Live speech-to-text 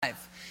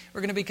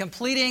We're going to be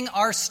completing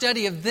our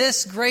study of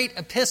this great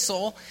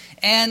epistle,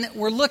 and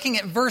we're looking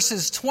at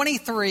verses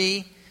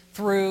 23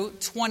 through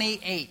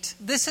 28.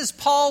 This is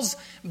Paul's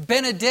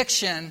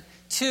benediction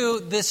to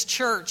this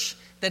church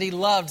that he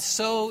loved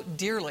so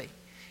dearly.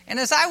 And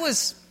as I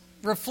was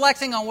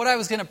reflecting on what I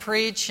was going to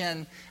preach,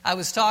 and I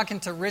was talking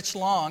to Rich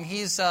Long,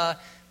 he's the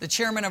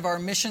chairman of our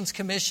missions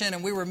commission,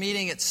 and we were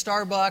meeting at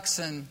Starbucks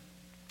and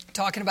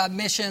talking about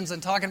missions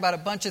and talking about a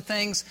bunch of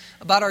things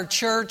about our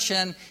church.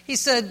 And he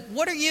said,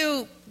 what are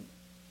you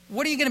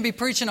going to be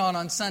preaching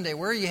on Sunday?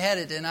 Where are you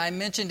headed? And I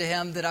mentioned to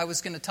him that I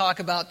was going to talk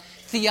about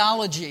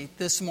theology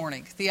this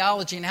morning,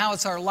 theology and how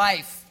it's our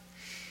life.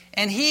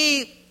 And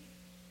he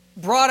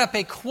brought up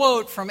a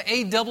quote from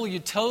A.W.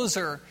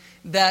 Tozer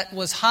that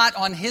was hot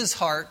on his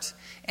heart.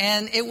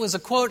 And it was a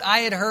quote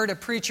I had heard a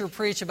preacher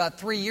preach about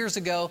 3 years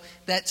ago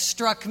that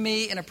struck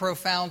me in a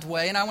profound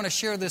way. And I want to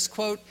share this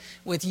quote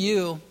with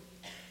you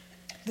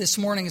this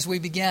morning as we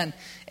begin.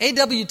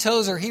 A.W.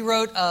 Tozer, he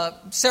wrote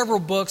several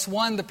books.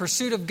 One, The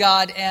Pursuit of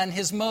God, and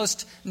his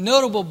most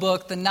notable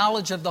book, The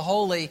Knowledge of the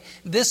Holy.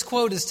 This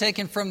quote is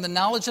taken from The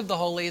Knowledge of the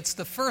Holy. It's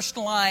the first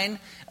line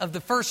of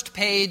the first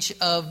page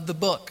of the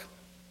book.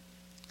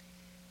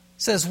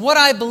 It says, "What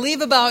I believe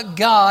about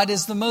God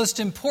is the most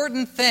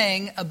important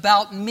thing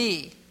about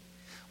me.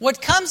 What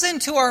comes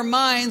into our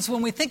minds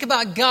when we think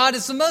about God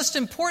is the most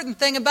important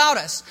thing about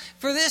us.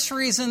 For this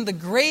reason, the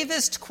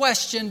gravest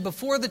question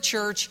before the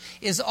church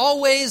is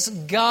always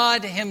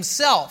God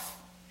himself.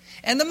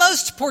 And the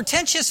most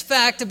portentous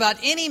fact about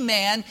any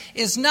man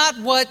is not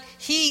what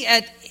he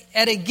at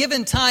a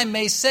given time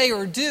may say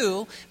or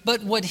do,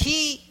 but what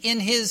he in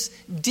his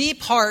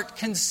deep heart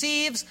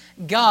conceives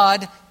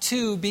God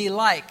to be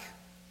like.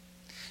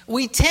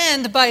 We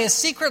tend, by a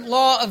secret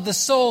law of the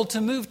soul,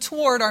 to move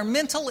toward our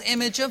mental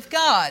image of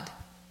God.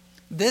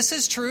 This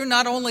is true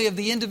not only of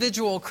the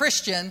individual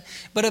Christian,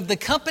 but of the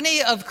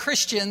company of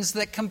Christians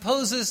that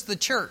composes the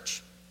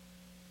church.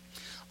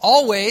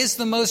 Always,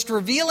 the most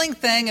revealing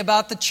thing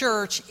about the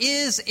church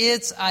is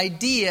its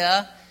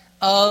idea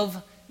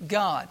of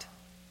God."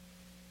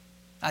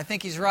 I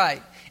think he's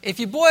right. If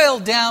you boil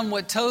down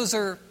what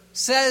Tozer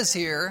says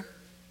here,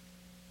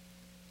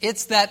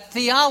 it's that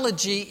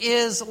theology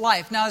is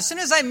life. Now, as soon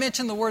as I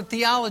mention the word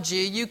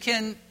theology, you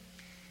can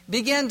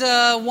begin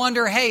to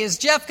wonder, hey, is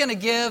Jeff going to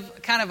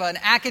give kind of an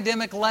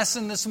academic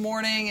lesson this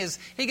morning? Is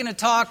he going to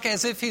talk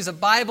as if he's a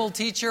Bible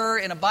teacher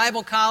in a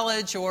Bible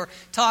college, or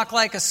talk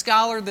like a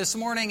scholar this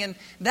morning? And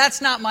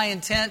that's not my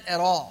intent at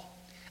all.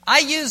 I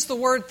use the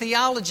word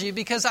theology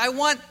because I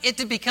want it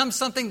to become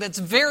something that's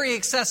very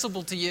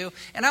accessible to you.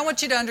 And I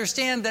want you to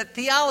understand that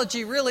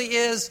theology really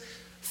is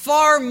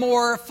far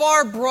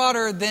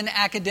broader than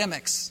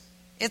academics.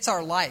 It's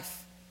our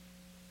life.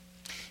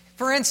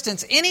 For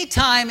instance,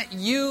 anytime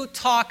you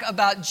talk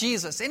about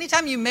Jesus,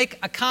 anytime you make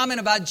a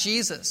comment about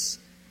Jesus,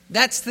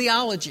 that's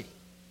theology.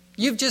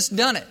 You've just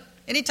done it.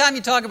 Anytime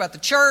you talk about the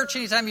church,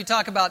 anytime you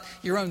talk about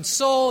your own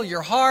soul,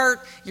 your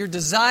heart, your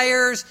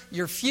desires,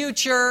 your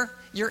future,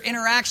 your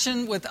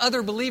interaction with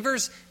other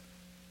believers,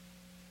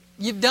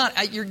 you've done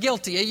it. You're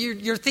guilty.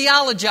 You're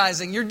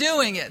theologizing. You're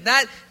doing it.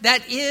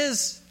 That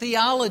is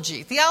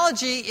theology.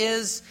 Theology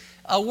is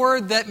a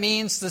word that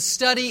means the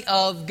study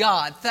of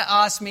God.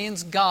 Theos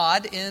means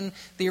God in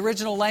the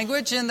original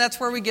language, and that's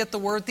where we get the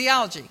word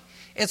theology.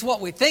 It's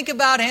what we think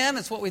about Him.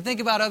 It's what we think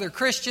about other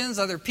Christians,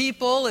 other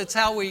people. It's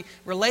how we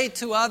relate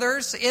to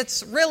others.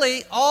 It's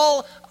really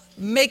all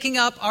making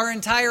up our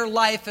entire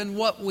life and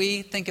what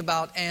we think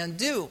about and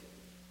do.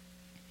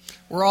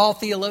 We're all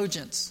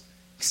theologians.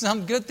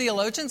 Some good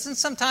theologians, and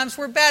sometimes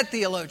we're bad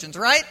theologians,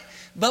 right?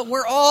 But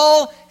we're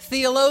all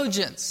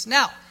theologians.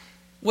 Now,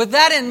 with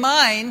that in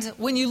mind,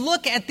 when you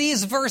look at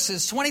these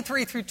verses,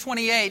 23 through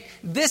 28,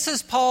 this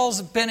is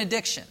Paul's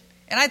benediction.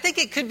 And I think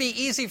it could be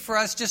easy for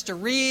us just to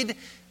read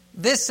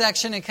this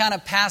section and kind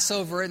of pass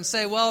over it and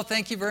say, well,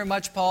 thank you very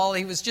much, Paul.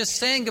 He was just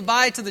saying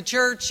goodbye to the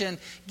church and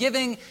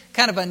giving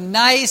kind of a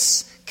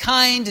nice,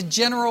 kind,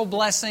 general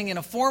blessing in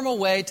a formal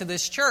way to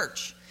this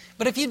church.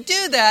 But if you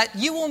do that,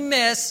 you will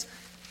miss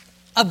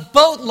a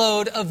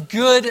boatload of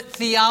good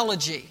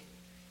theology.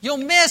 You'll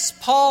miss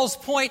Paul's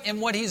point in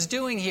what he's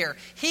doing here.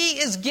 He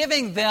is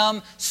giving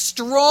them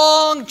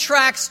strong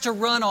tracks to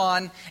run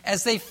on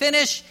as they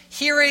finish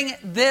hearing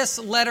this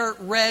letter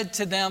read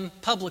to them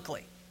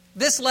publicly.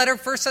 This letter,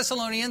 1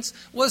 Thessalonians,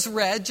 was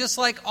read, just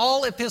like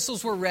all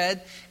epistles were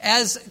read,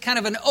 as kind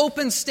of an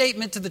open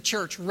statement to the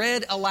church,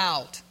 read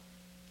aloud.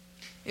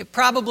 It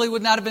probably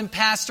would not have been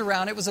passed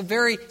around. It was a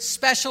very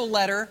special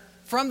letter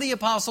from the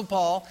Apostle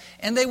Paul,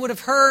 and they would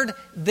have heard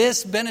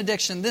this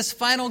benediction, this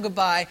final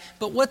goodbye.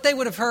 But what they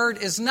would have heard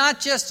is not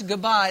just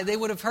goodbye, they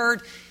would have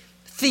heard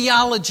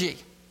theology,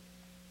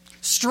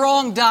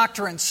 strong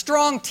doctrine,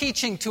 strong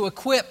teaching to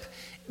equip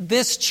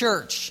this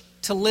church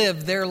to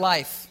live their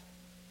life.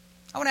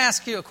 I want to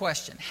ask you a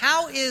question.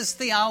 How is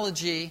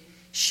theology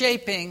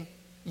shaping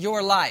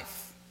your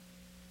life?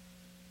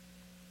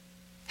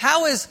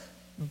 How is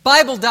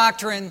Bible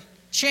doctrine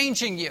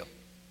changing you?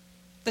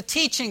 The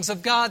teachings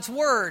of God's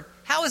Word,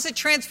 How is it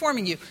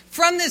transforming you?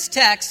 From this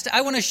text,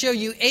 I want to show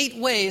you 8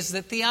 ways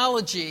that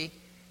theology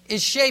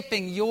is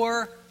shaping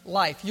your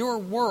life, your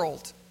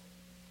world.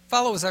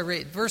 Follow as I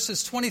read,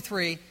 verses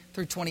 23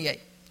 through 28.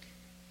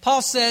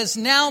 Paul says,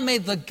 "Now may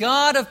the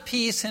God of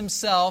peace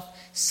himself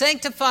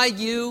sanctify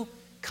you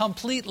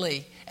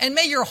completely, and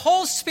may your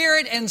whole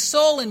spirit and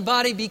soul and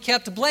body be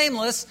kept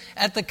blameless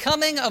at the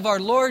coming of our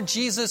Lord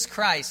Jesus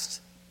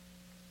Christ.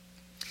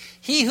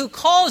 He who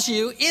calls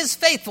you is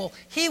faithful.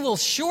 He will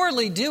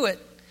surely do it.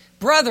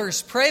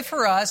 Brothers, pray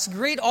for us.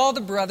 Greet all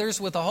the brothers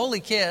with a holy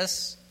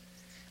kiss.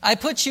 I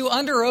put you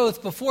under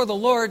oath before the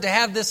Lord to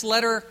have this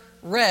letter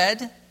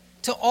read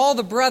to all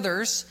the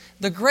brothers.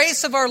 The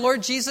grace of our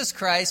Lord Jesus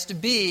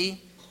Christ be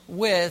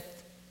with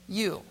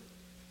you."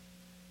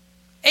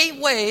 8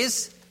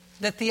 ways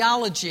that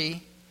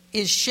theology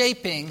is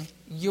shaping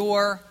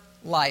your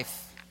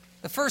life.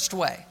 The first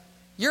way,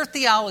 your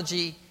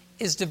theology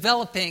is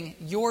developing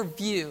your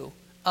view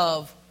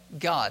of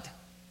God.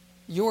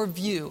 Your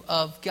view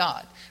of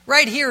God.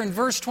 Right here in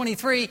verse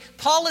 23,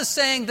 Paul is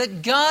saying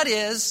that God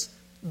is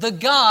the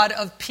God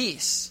of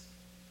peace.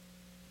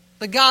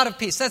 The God of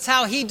peace. That's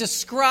how he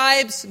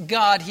describes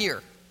God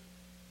here.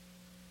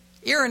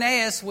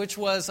 Irenaeus, which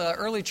was an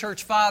early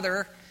church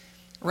father,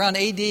 around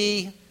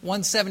AD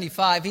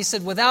 175, he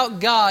said, "Without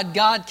God,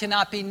 God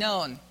cannot be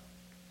known."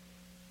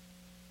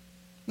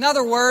 In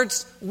other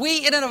words,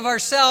 we in and of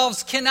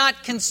ourselves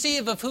cannot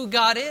conceive of who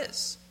God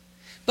is.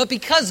 But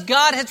because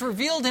God has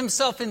revealed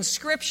himself in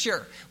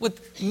Scripture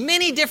with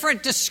many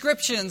different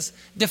descriptions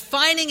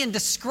defining and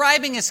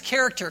describing his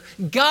character,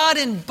 God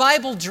in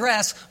Bible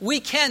dress, we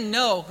can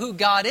know who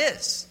God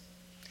is.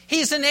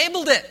 He's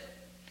enabled it.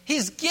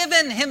 He's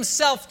given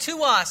himself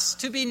to us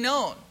to be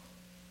known.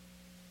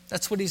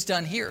 That's what he's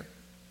done here.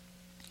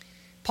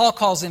 Paul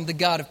calls him the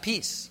God of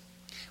peace.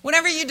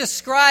 Whenever you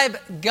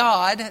describe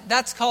God,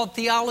 that's called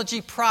theology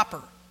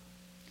proper.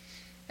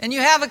 And you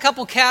have a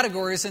couple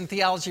categories in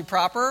theology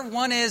proper.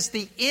 One is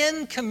the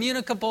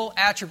incommunicable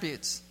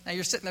attributes. Now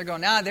you're sitting there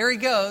going, there he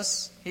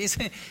goes. He's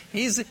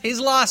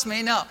lost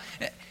me. No.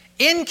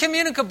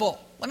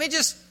 Incommunicable. Let me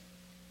just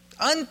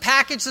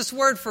unpackage this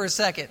word for a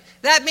second.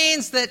 That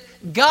means that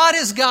God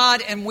is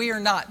God and we are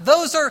not.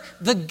 Those are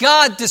the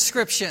God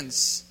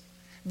descriptions.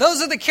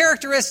 Those are the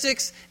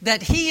characteristics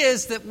that he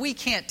is that we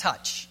can't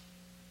touch.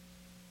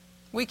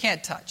 We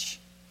can't touch.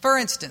 For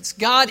instance,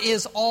 God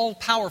is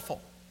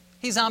all-powerful.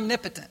 He's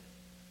omnipotent.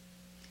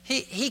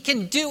 He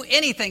can do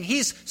anything.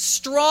 He's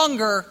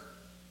stronger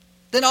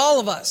than all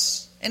of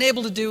us and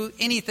able to do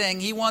anything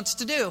he wants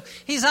to do.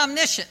 He's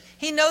omniscient.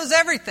 He knows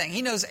everything.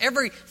 He knows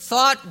every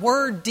thought,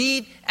 word,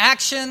 deed,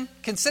 action,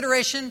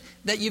 consideration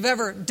that you've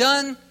ever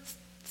done,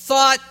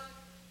 thought,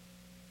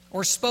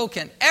 or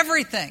spoken.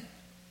 Everything.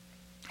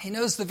 He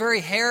knows the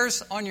very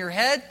hairs on your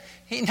head.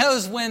 He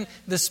knows when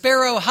the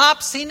sparrow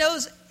hops. He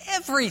knows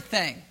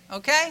everything.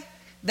 Okay?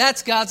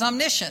 That's God's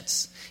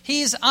omniscience.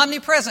 He's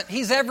omnipresent.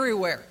 He's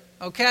everywhere.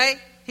 Okay?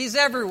 He's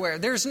everywhere.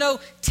 There's no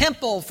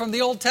temple from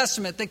the Old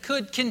Testament that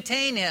could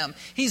contain him.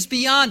 He's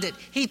beyond it.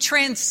 He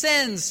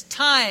transcends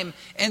time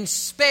and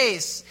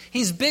space.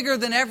 He's bigger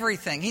than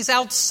everything. He's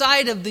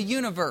outside of the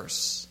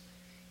universe.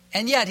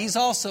 And yet he's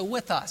also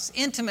with us,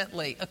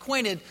 intimately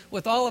acquainted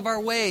with all of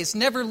our ways,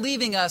 never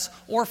leaving us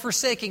or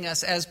forsaking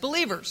us as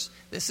believers.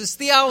 This is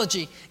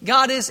theology.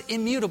 God is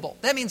immutable.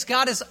 That means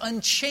God is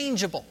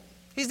unchangeable.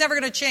 He's never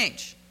going to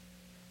change.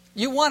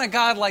 You want a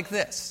God like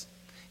this.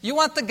 You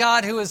want the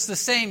God who is the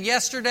same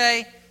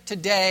yesterday,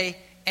 today,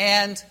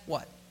 and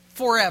what?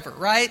 Forever,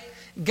 right?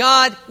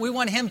 God, we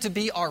want him to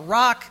be our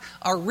rock,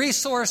 our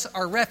resource,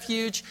 our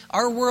refuge.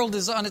 Our world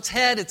is on its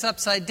head. It's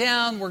upside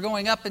down. We're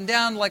going up and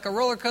down like a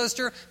roller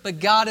coaster, but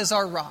God is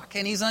our rock,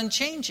 and he's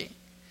unchanging.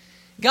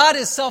 God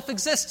is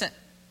self-existent.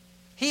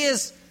 He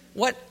is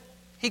what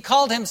he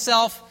called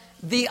himself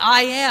the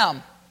I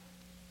am.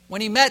 When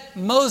he met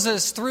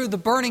Moses through the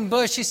burning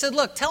bush, he said,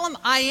 look, tell him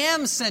I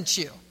am sent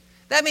you.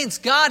 That means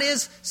God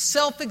is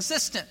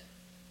self-existent.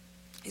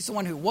 He's the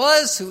one who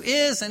was, who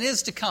is, and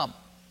is to come.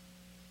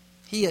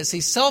 He is.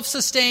 He's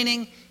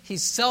self-sustaining.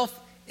 He's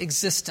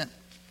self-existent.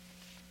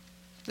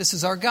 This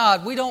is our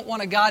God. We don't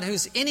want a God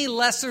who's any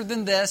lesser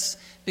than this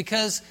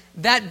because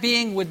that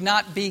being would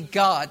not be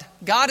God.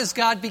 God is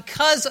God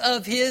because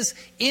of his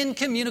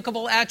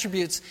incommunicable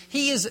attributes.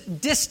 He is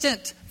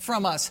distant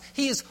from us.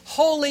 He is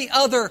wholly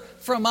other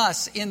from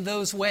us in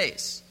those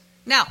ways.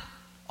 Now,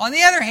 on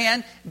the other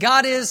hand,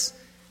 God is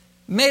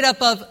made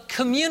up of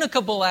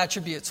communicable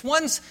attributes,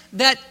 ones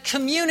that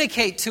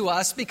communicate to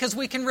us because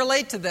we can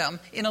relate to them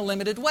in a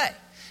limited way.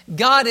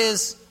 God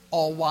is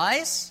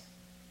all-wise.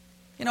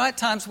 You know, at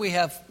times we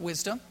have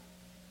wisdom.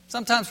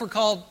 Sometimes we're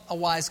called a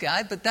wise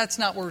guy, but that's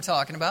not what we're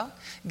talking about.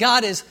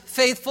 God is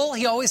faithful.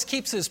 He always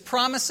keeps his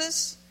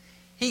promises.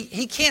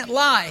 He can't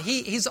lie.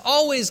 He's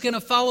always going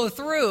to follow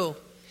through.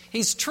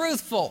 He's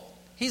truthful.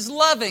 He's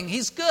loving.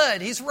 He's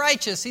good. He's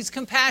righteous. He's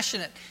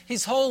compassionate.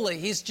 He's holy.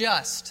 He's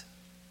just.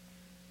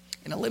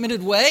 In a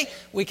limited way,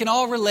 we can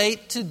all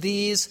relate to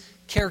these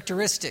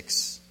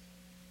characteristics.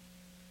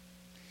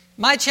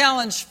 My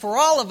challenge for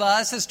all of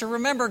us is to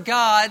remember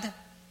God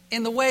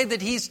in the way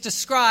that he's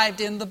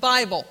described in the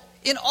Bible,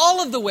 in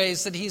all of the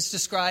ways that he's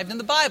described in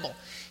the Bible.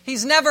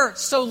 He's never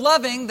so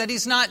loving that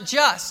he's not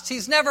just.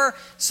 He's never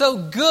so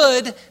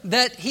good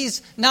that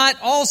he's not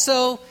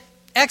also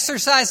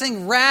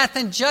exercising wrath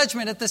and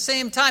judgment at the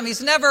same time.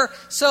 He's never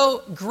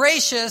so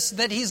gracious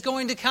that he's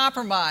going to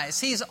compromise.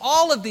 He's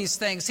all of these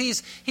things.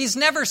 He's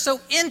never so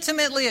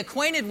intimately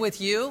acquainted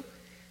with you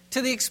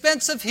to the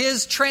expense of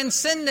his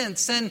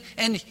transcendence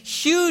and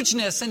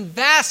hugeness and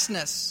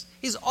vastness.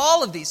 He's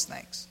all of these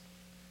things.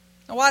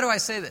 Now, why do I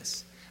say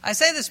this? I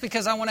say this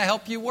because I want to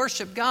help you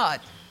worship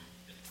God.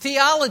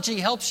 Theology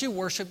helps you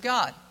worship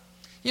God.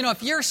 You know,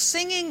 if you're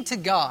singing to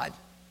God,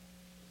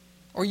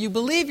 or you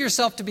believe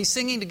yourself to be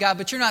singing to God,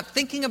 but you're not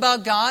thinking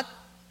about God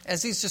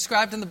as he's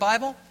described in the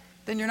Bible,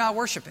 then you're not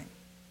worshiping.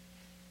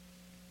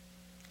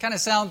 Kind of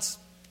sounds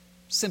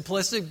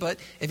simplistic, but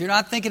if you're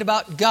not thinking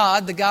about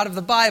God, the God of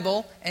the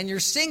Bible, and you're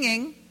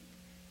singing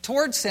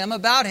towards him,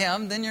 about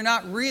him, then you're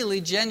not really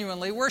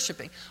genuinely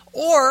worshiping.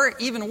 Or,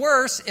 even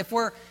worse, if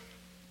we're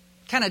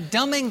kind of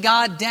dumbing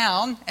God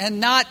down and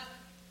not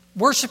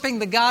worshiping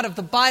the God of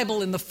the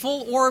Bible in the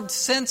full-orbed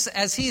sense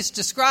as he's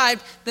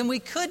described, then we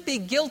could be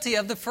guilty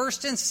of the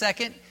first and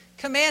second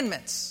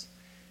commandments.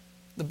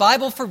 The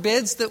Bible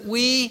forbids that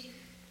we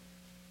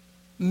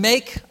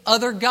make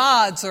other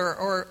gods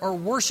or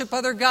worship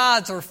other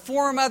gods or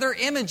form other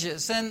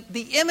images. And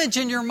the image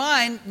in your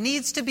mind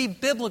needs to be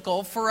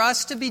biblical for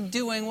us to be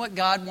doing what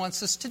God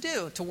wants us to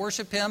do, to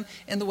worship him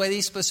in the way that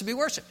he's supposed to be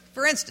worshipped.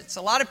 For instance,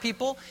 a lot of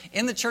people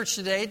in the church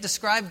today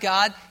describe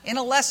God in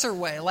a lesser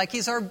way, like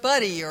he's our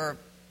buddy or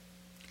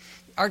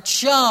our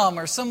chum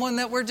or someone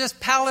that we're just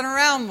palling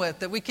around with,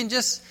 that we can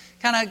just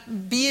kind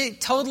of be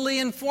totally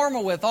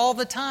informal with all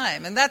the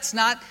time. And that's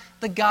not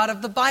the God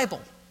of the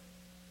Bible.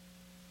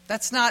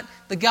 That's not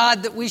the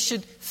God that we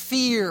should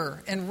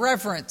fear and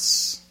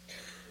reverence.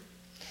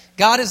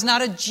 God is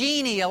not a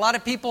genie. A lot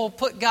of people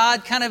put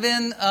God kind of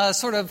in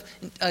sort of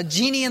a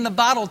genie in the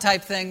bottle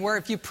type thing, where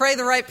if you pray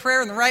the right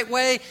prayer in the right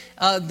way,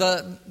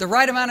 the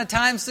right amount of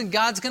times, then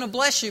God's going to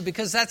bless you,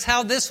 because that's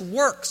how this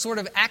works, sort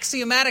of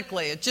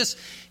axiomatically. It just,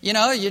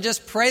 you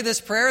just pray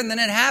this prayer and then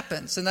it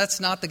happens. And that's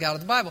not the God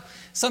of the Bible.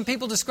 Some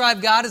people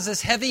describe God as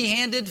this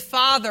heavy-handed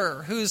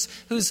father who's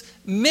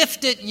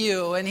miffed at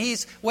you and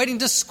he's waiting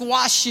to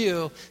squash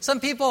you.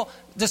 Some people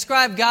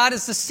describe God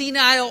as the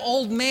senile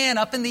old man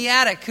up in the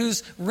attic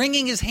who's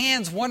wringing his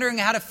hands wondering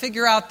how to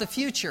figure out the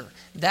future.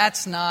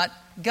 That's not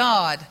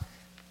God.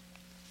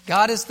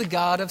 God is the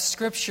God of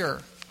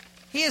Scripture.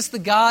 He is the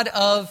God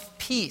of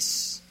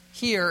peace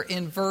here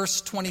in verse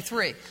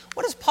 23.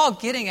 What is Paul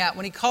getting at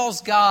when he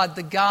calls God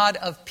the God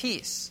of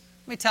peace?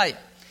 Let me tell you.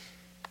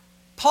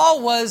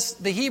 Paul was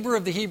the Hebrew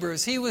of the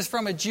Hebrews. He was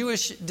from a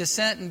Jewish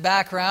descent and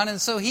background,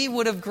 and so he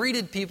would have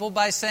greeted people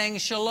by saying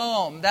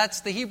shalom.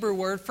 That's the Hebrew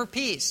word for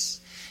peace.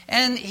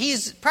 And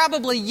he's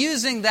probably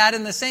using that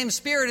in the same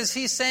spirit as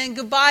he's saying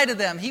goodbye to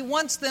them. He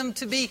wants them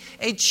to be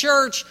a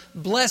church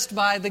blessed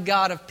by the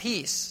God of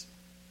peace.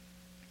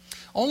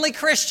 Only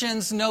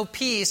Christians know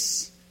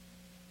peace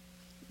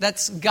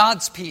that's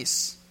God's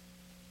peace.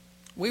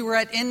 We were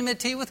at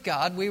enmity with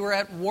God. We were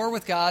at war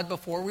with God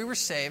before we were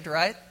saved,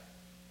 right?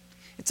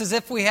 It's as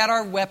if we had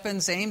our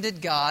weapons aimed at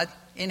God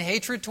in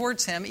hatred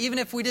towards him. Even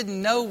if we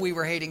didn't know we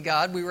were hating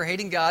God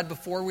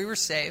before we were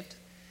saved.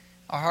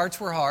 Our hearts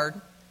were hard.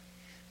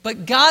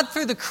 But God,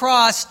 through the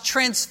cross,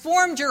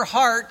 transformed your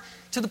heart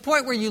to the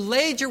point where you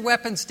laid your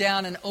weapons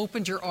down and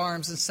opened your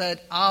arms and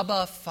said,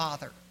 Abba,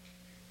 Father.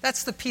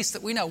 That's the peace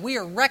that we know. We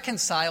are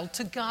reconciled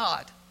to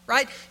God,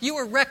 right? You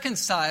are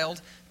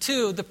reconciled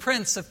to the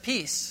Prince of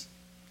Peace.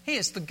 He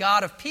is the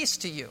God of peace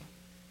to you.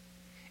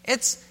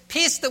 It's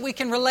peace that we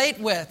can relate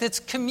with. It's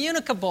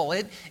communicable.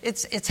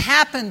 It's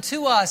happened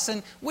to us.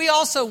 And we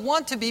also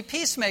want to be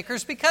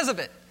peacemakers because of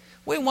it.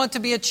 We want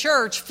to be a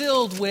church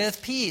filled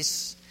with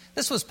peace.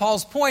 This was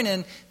Paul's point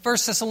in 1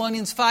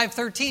 Thessalonians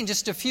 5:13.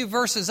 Just a few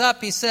verses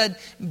up, he said,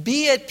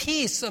 be at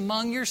peace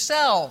among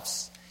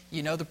yourselves.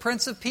 You know the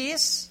Prince of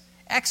Peace?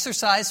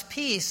 Exercise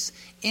peace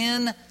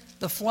in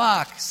the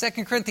flock.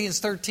 2 Corinthians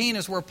 13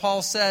 is where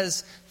Paul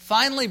says,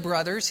 finally,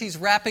 brothers, he's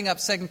wrapping up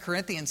 2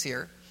 Corinthians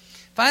here.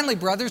 Finally,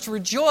 brothers,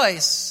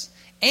 rejoice,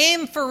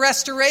 aim for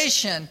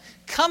restoration,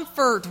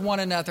 comfort one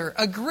another,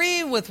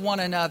 agree with one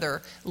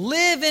another,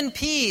 live in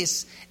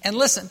peace. And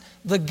listen,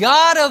 the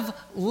God of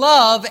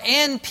love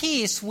and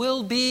peace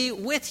will be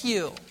with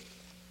you.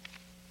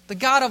 The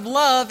God of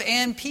love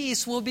and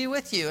peace will be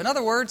with you. In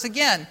other words,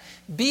 again,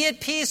 be at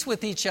peace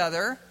with each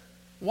other.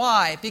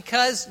 Why?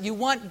 Because you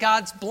want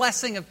God's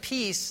blessing of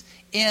peace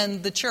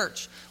in the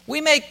church.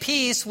 We make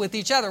peace with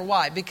each other.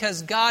 Why?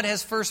 Because God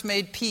has first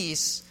made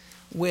peace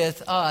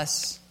with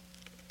us.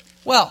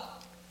 Well,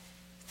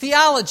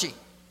 theology.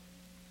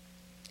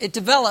 It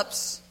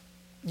develops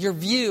your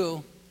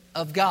view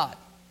of God.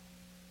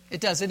 It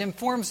does. It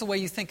informs the way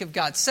you think of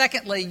God.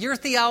 Secondly, your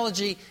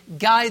theology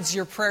guides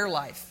your prayer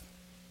life.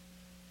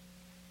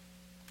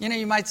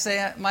 You might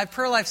say, my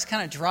prayer life's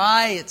kind of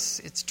dry,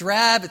 it's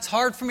drab, it's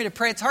hard for me to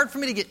pray, it's hard for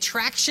me to get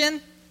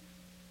traction.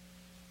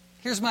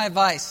 Here's my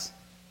advice.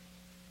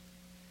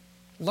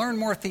 learn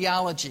more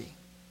theology.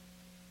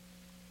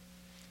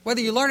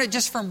 Whether you learn it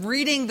just from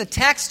reading the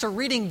text or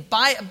reading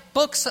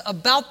books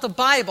about the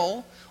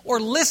Bible or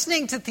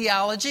listening to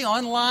theology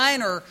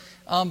online or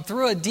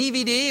through a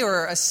DVD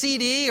or a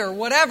CD or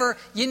whatever,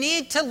 you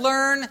need to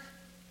learn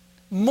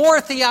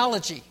more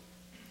theology.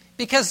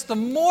 Because the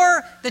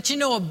more that you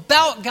know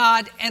about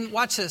God, and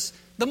watch this,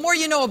 the more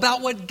you know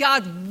about what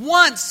God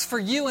wants for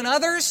you and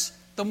others,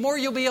 the more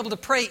you'll be able to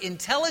pray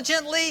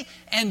intelligently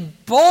and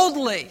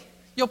boldly.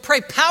 You'll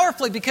pray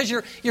powerfully because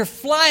you're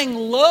flying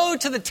low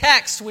to the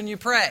text when you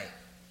pray.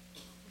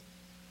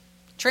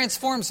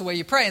 Transforms the way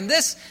you pray. And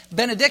this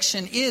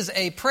benediction is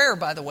a prayer,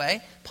 by the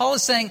way. Paul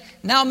is saying,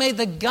 now may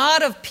the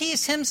God of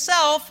peace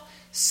himself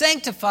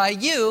sanctify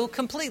you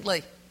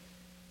completely.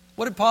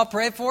 What did Paul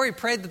pray for? He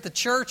prayed that the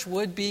church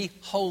would be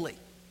holy.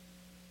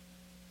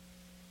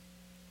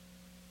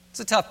 It's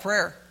a tough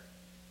prayer.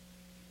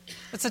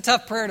 It's a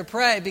tough prayer to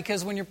pray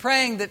because when you're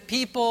praying that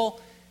people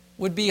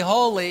would be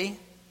holy,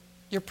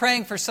 you're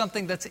praying for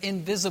something that's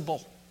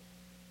invisible.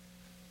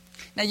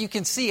 Now you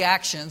can see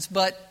actions,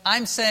 but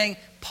I'm saying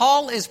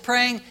Paul is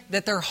praying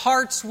that their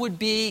hearts would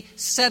be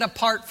set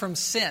apart from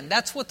sin.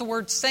 That's what the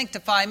word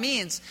sanctify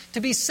means,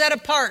 to be set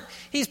apart.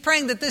 He's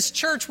praying that this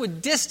church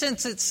would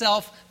distance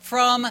itself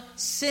from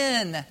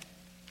sin.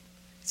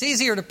 It's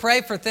easier to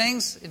pray for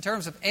things in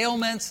terms of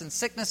ailments and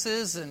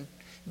sicknesses and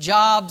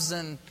jobs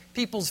and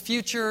people's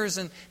futures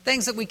and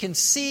things that we can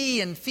see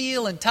and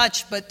feel and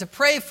touch, but to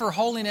pray for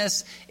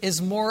holiness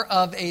is more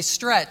of a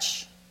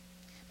stretch.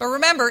 But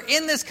remember,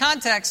 in this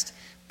context,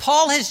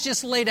 Paul has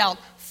just laid out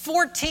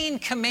 14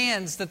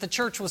 commands that the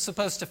church was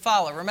supposed to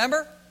follow.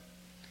 Remember?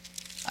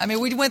 I mean,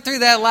 we went through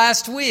that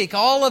last week.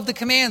 All of the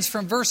commands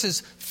from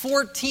verses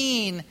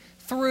 14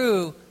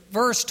 through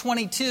verse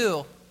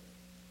 22.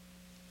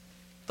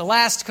 The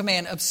last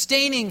command,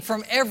 abstaining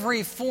from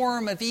every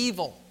form of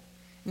evil.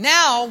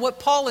 Now, what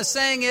Paul is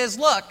saying is,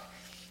 look,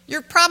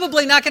 you're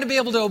probably not going to be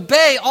able to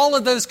obey all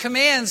of those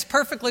commands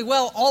perfectly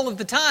well all of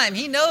the time.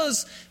 He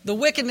knows the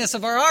wickedness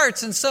of our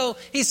hearts. And so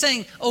he's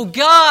saying, oh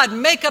God,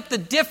 make up the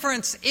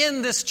difference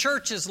in this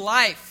church's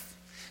life.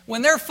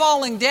 When they're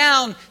falling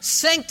down,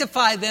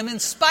 sanctify them in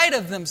spite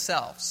of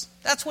themselves.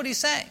 That's what he's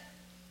saying.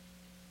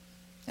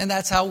 And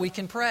that's how we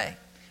can pray.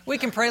 We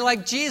can pray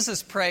like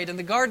Jesus prayed in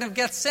the Garden of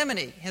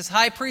Gethsemane, his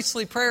high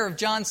priestly prayer of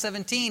John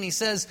 17. He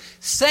says,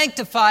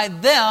 sanctify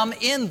them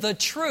in the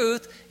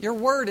truth. Your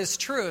word is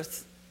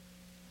truth.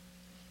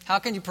 How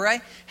can you pray?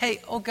 Hey,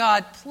 oh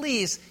God,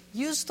 please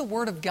use the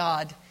word of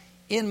God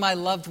in my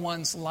loved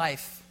one's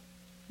life.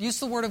 Use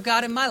the word of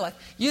God in my life.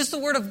 Use the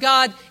word of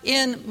God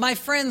in my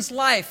friend's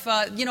life.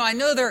 I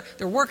know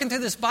they're working through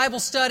this Bible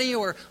study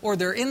or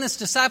they're in this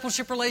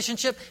discipleship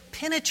relationship.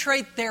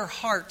 Penetrate their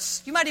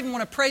hearts. You might even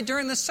want to pray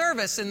during the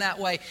service in that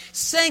way.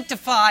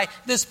 Sanctify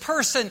this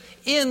person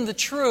in the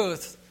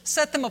truth.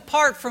 Set them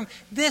apart from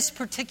this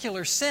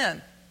particular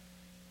sin.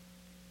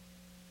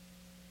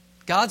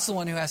 God's the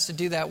one who has to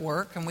do that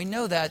work, and we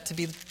know that to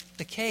be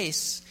the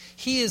case.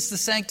 He is the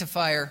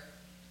sanctifier.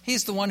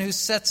 He's the one who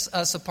sets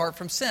us apart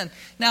from sin.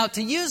 Now,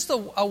 to use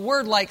a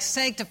word like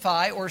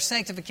sanctify or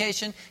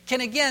sanctification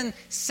can again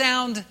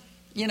sound,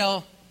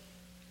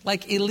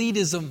 like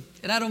elitism.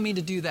 And I don't mean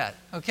to do that,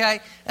 okay?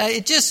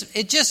 It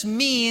just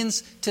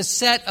means to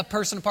set a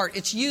person apart.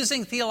 It's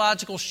using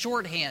theological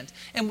shorthand.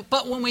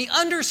 But when we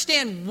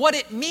understand what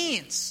it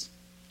means,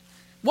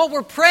 what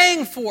we're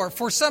praying for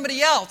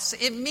somebody else,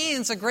 it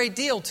means a great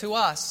deal to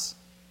us.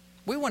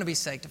 We want to be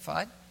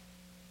sanctified.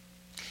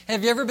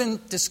 Have you ever been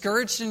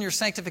discouraged in your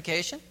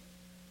sanctification?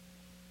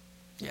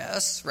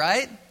 Yes,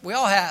 right? We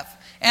all have.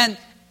 And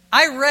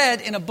I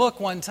read in a book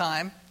one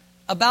time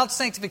about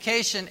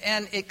sanctification,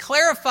 and it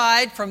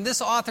clarified from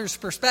this author's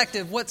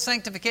perspective what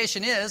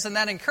sanctification is, and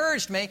that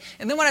encouraged me.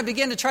 And then when I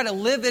began to try to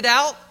live it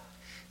out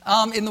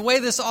in the way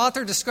this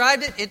author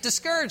described it, it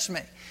discouraged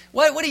me.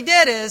 What he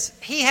did is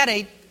he had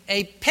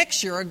a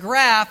picture, a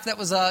graph that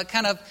was a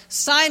kind of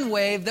sine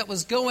wave that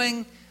was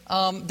going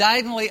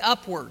diagonally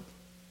upward.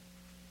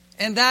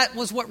 And that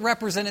was what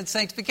represented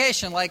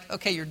sanctification. Like,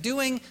 okay, you're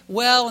doing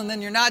well and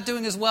then you're not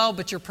doing as well,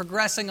 but you're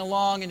progressing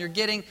along and you're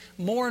getting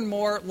more and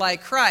more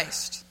like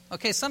Christ.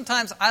 Okay,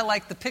 sometimes I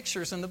like the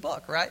pictures in the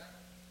book, right?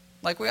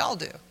 Like we all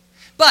do.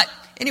 But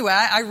anyway,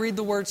 I read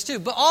the words too.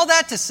 But all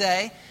that to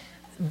say,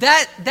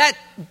 that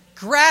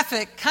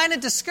graphic kind of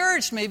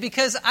discouraged me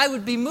because I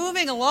would be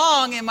moving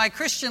along in my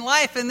Christian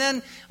life and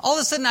then all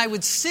of a sudden I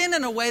would sin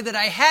in a way that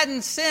I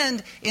hadn't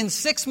sinned in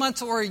 6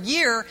 months or a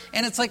year,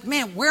 and it's like,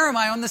 man, where am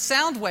I on the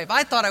sound wave?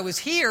 I thought I was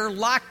here,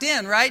 locked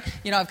in, right?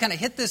 I've kind of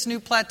hit this new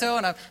plateau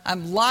and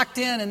I'm locked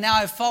in, and now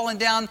I've fallen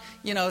down,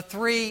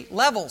 3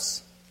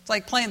 levels. It's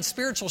like playing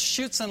spiritual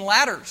chutes and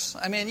ladders.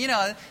 I mean,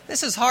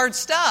 this is hard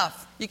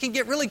stuff. You can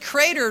get really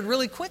cratered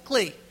really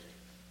quickly.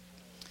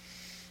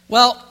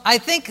 Well, I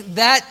think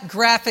that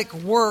graphic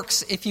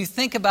works if you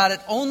think about it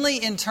only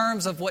in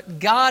terms of what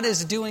God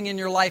is doing in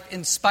your life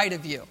in spite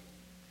of you.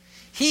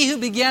 He who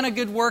began a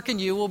good work in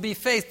you will be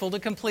faithful to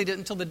complete it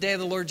until the day of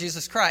the Lord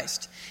Jesus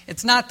Christ.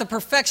 It's not the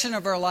perfection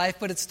of our life,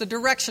 but it's the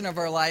direction of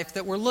our life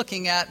that we're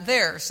looking at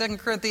there. 2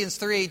 Corinthians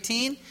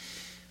 3:18,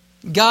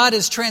 God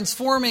is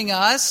transforming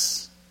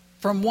us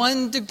from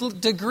one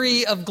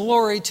degree of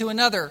glory to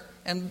another.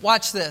 And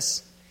watch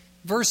this.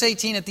 Verse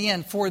 18 at the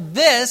end. For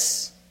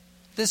this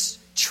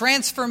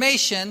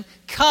transformation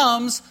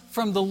comes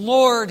from the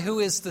Lord who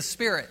is the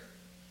Spirit.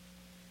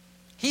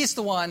 He's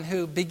the one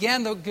who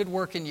began the good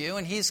work in you,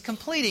 and He's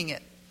completing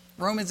it.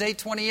 Romans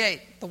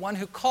 8:28. The one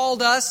who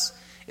called us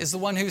is the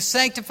one who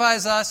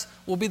sanctifies us,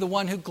 will be the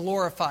one who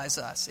glorifies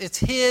us. It's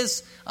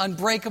His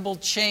unbreakable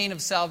chain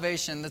of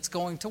salvation that's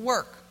going to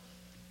work.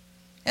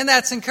 And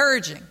that's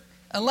encouraging.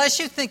 Unless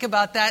you think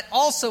about that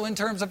also in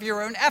terms of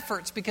your own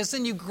efforts, because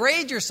then you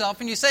grade yourself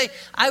and you say,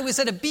 I was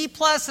at a B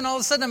plus and all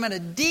of a sudden I'm at a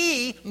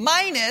D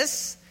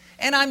minus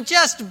and I'm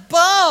just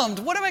bummed.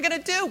 What am I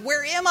going to do?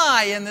 Where am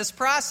I in this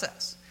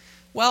process?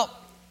 Well,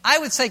 I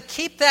would say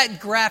keep that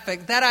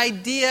graphic, that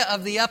idea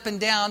of the up and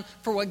down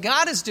for what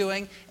God is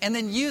doing, and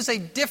then use a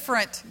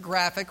different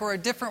graphic or a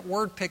different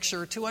word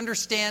picture to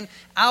understand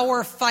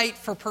our fight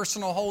for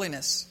personal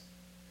holiness.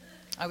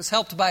 I was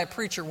helped by a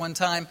preacher one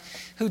time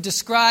who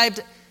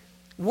described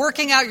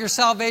working out your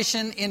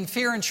salvation in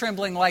fear and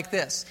trembling like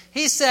this.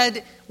 He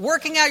said,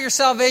 working out your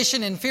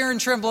salvation in fear and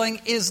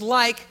trembling is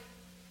like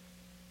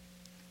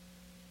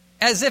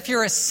as if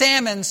you're a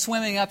salmon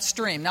swimming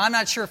upstream. Now, I'm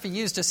not sure if he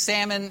used a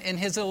salmon in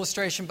his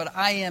illustration, but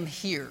I am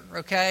here,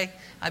 okay?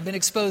 I've been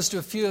exposed to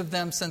a few of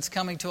them since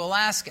coming to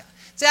Alaska.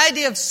 It's the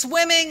idea of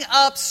swimming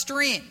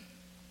upstream.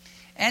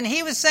 And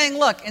he was saying,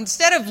 look,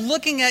 instead of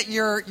looking at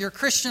your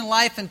Christian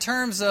life in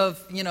terms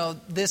of,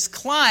 this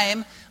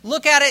climb,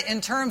 look at it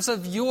in terms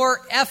of your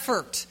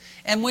effort.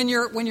 And when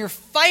you're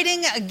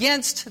fighting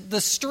against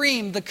the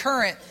stream, the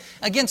current,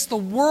 against the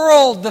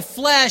world, the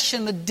flesh,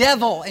 and the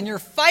devil, and you're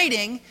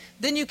fighting,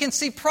 then you can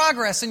see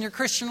progress in your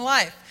Christian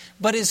life.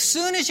 But as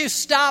soon as you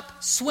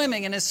stop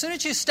swimming and as soon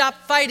as you stop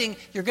fighting,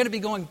 you're going to be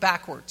going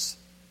backwards.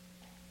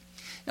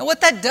 Now,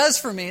 what that does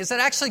for me is that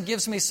actually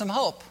gives me some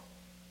hope.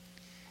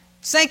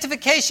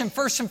 Sanctification,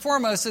 first and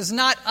foremost, is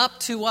not up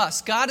to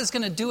us. God is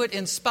going to do it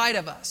in spite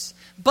of us.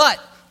 But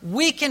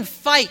we can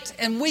fight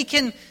and we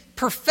can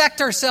perfect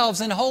ourselves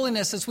in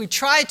holiness as we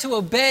try to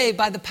obey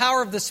by the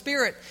power of the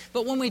Spirit.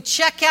 But when we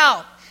check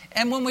out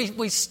and when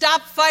we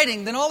stop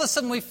fighting, then all of a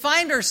sudden we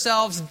find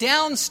ourselves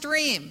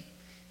downstream.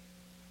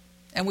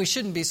 And we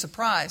shouldn't be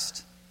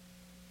surprised.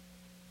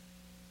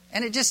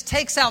 And it just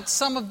takes out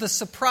some of the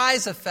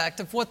surprise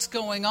effect of what's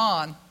going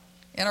on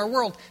in our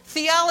world.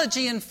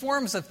 Theology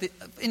informs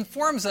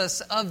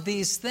us of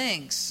these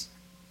things.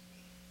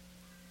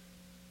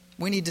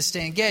 We need to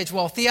stay engaged.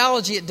 Well,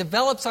 theology, it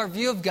develops our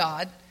view of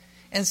God.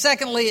 And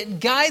secondly, it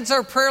guides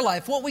our prayer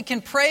life, what we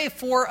can pray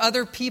for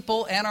other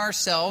people and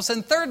ourselves.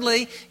 And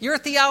thirdly, your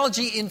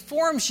theology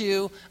informs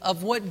you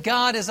of what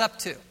God is up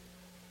to.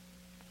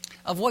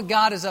 Of what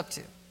God is up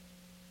to.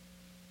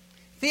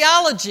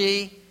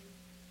 Theology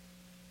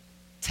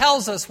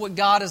tells us what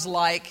God is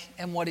like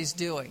and what He's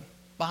doing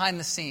behind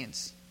the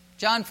scenes.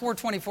 John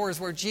 4:24 is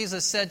where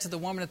Jesus said to the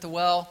woman at the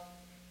well,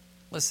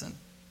 listen,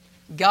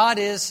 God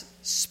is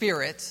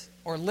spirit,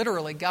 or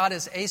literally, God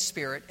is a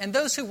spirit, and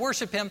those who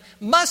worship Him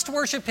must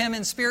worship Him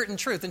in spirit and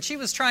truth. And she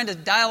was trying to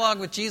dialogue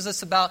with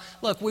Jesus about,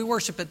 look, we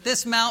worship at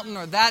this mountain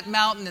or that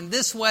mountain in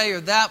this way or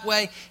that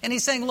way. And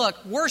He's saying,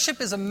 look,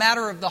 worship is a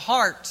matter of the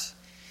heart.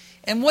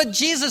 And what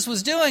Jesus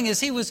was doing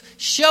is He was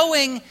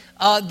showing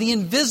the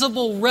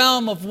invisible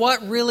realm of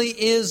what really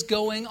is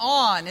going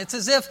on. It's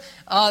as if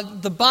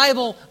the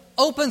Bible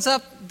opens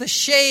up the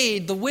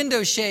shade, the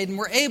window shade, and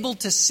we're able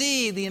to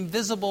see the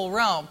invisible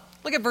realm.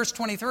 Look at verse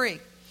 23.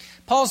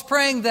 Paul's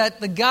praying that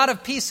the God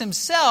of peace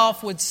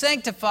Himself would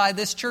sanctify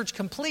this church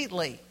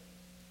completely.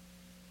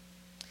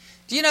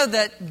 Do you know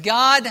that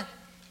God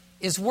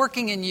is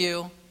working in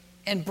you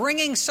and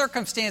bringing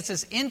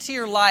circumstances into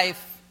your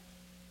life,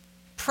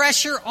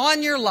 pressure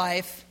on your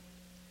life,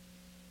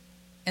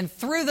 and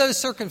through those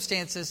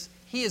circumstances,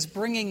 He is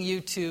bringing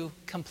you to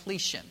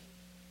completion.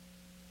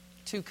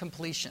 To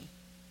completion.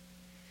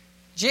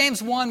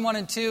 James 1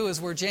 and 2 is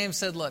where James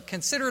said, look,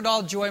 consider it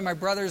all joy, my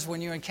brothers,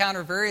 when you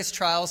encounter various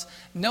trials,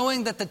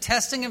 knowing that the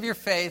testing of your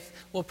faith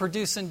will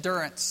produce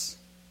endurance.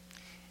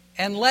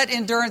 And let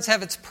endurance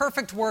have its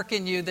perfect work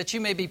in you, that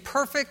you may be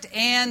perfect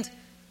and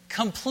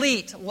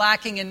complete,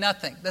 lacking in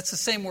nothing. That's the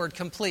same word,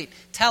 complete.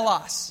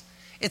 Telos.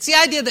 It's the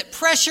idea that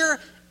pressure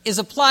is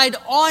applied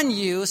on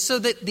you so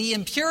that the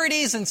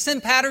impurities and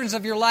sin patterns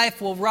of your life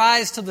will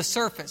rise to the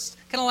surface.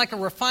 Kind of like a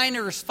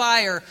refiner's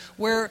fire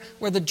where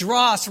the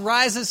dross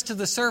rises to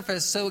the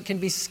surface so it can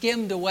be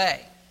skimmed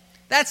away.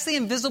 That's the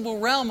invisible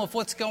realm of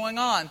what's going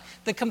on.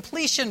 The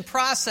completion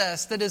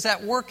process that is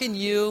at work in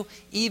you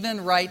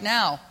even right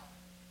now.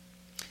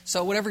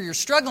 So whatever you're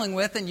struggling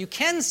with and you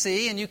can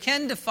see and you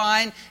can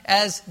define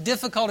as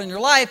difficult in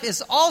your life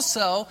is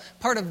also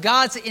part of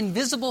God's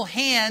invisible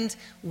hand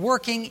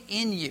working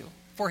in you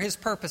for His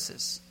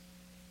purposes.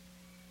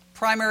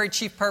 Primary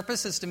chief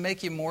purpose is to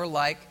make you more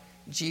like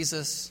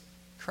Jesus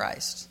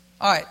Christ.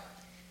 All right,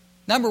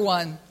 Number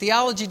one,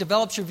 theology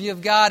develops your view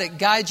of God. It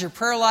guides your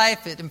prayer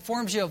life. It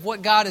informs you of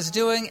what God is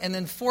doing. And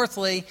then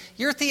fourthly,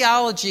 your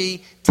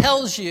theology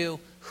tells you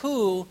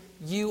who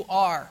you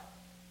are.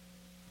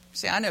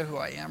 See, I know who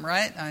I am,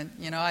 right?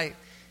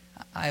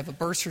 I have a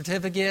birth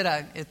certificate.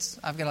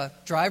 I've got a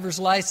driver's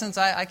license.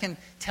 I can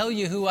tell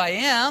you who I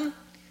am.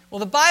 Well,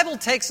 the Bible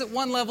takes it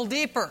one level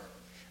deeper.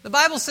 The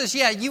Bible says,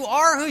 yeah, you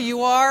are who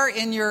you are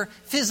in your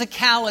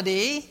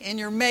physicality, in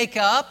your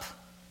makeup,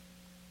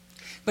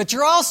 but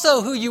you're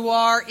also who you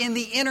are in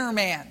the inner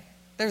man.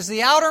 There's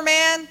the outer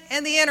man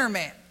and the inner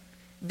man.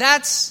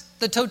 That's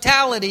the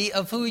totality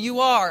of who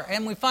you are.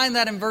 And we find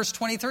that in verse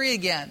 23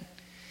 again.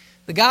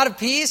 The God of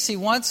peace, He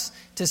wants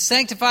to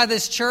sanctify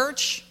this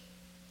church.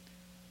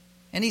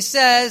 And He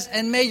says,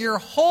 and may your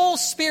whole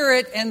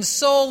spirit and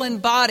soul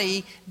and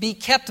body be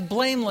kept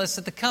blameless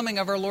at the coming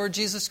of our Lord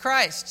Jesus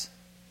Christ.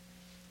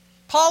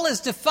 Paul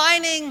is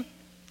defining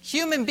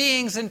human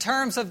beings in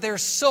terms of their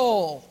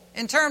soul,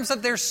 in terms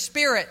of their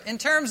spirit, in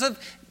terms of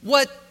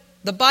what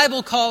the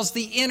Bible calls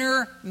the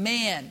inner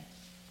man.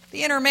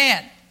 The inner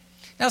man.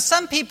 Now,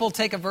 some people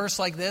take a verse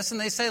like this and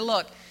they say,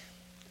 look,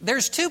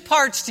 there's two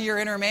parts to your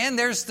inner man.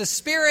 There's the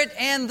spirit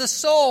and the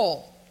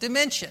soul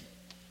dimension.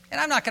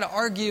 And I'm not going to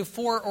argue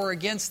for or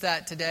against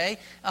that today.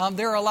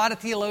 There are a lot of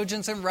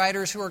theologians and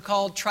writers who are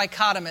called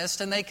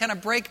trichotomists, and they kind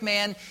of break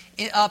man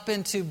up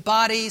into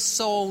body,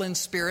 soul, and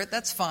spirit.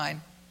 That's fine.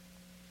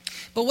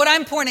 But what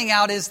I'm pointing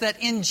out is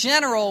that in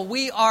general,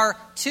 we are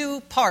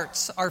two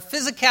parts, our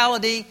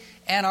physicality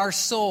and our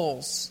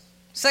souls.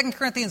 2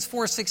 Corinthians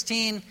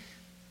 4:16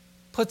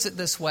 puts it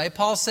this way.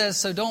 Paul says,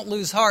 so don't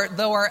lose heart.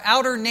 Though our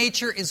outer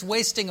nature is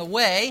wasting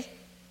away,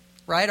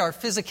 right? Our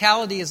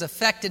physicality is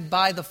affected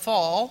by the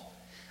fall.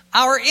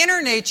 Our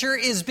inner nature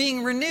is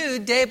being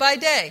renewed day by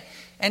day.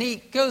 And he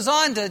goes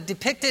on to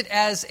depict it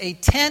as a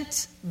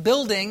tent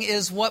building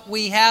is what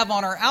we have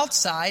on our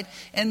outside.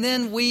 And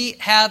then we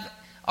have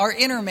our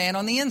inner man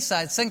on the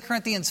inside. 2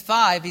 Corinthians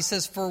 5, he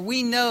says, for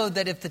we know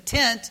that if the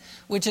tent,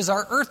 which is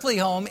our earthly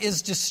home,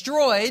 is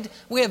destroyed,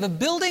 we have a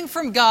building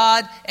from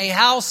God, a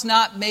house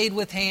not made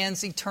with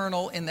hands,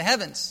 eternal in the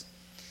heavens.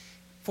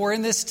 For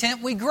in this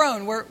tent we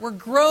groan. We're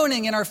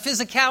groaning in our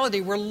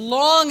physicality. We're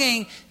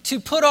longing to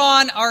put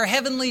on our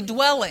heavenly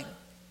dwelling.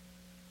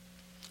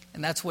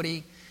 And that's what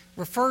he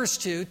refers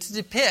to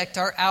depict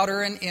our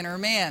outer and inner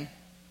man.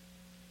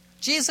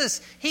 Jesus,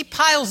 he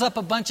piles up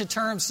a bunch of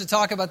terms to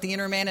talk about the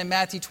inner man in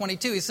Matthew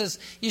 22. He says,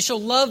 you shall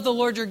love the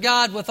Lord your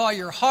God with all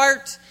your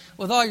heart,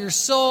 with all your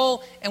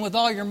soul, and with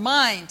all your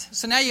mind.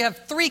 So now you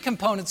have three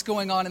components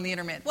going on in the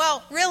inner man.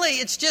 Well, really,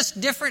 it's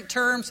just different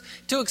terms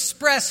to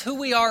express who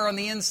we are on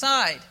the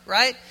inside,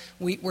 right?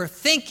 We're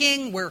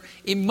thinking, we're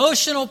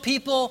emotional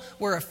people,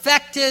 we're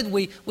affected,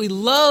 we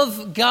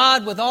love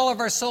God with all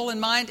of our soul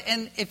and mind.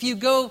 And if you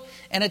go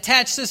and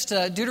attach this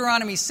to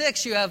Deuteronomy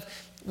 6, you have,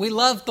 we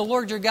love the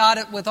Lord your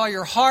God with all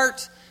your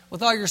heart,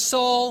 with all your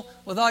soul,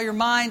 with all your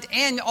mind,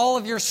 and all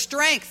of your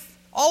strength.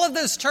 All of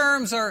those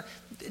terms are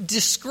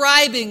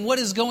describing what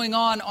is going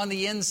on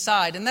the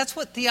inside. And that's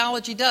what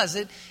theology does.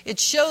 It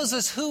shows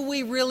us who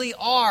we really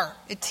are.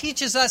 It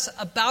teaches us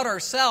about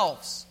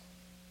ourselves.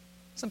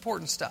 It's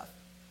important stuff.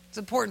 It's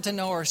important to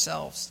know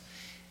ourselves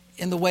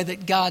in the way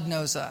that God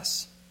knows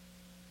us.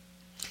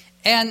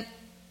 And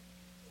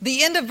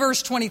the end of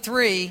verse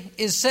 23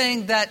 is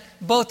saying that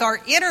both our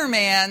inner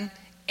man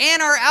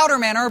and our outer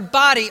man, our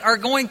body, are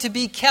going to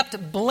be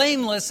kept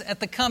blameless at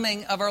the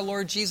coming of our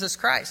Lord Jesus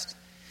Christ.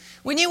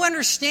 When you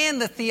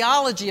understand the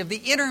theology of the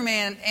inner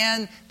man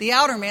and the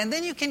outer man,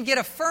 then you can get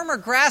a firmer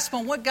grasp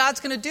on what God's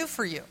going to do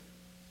for you.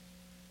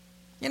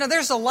 You know,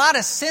 there's a lot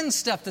of sin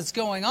stuff that's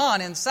going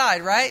on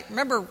inside, right?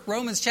 Remember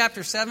Romans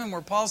chapter 7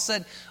 where Paul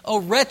said, "O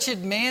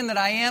wretched man that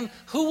I am,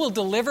 who will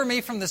deliver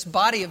me from this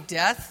body of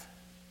death?"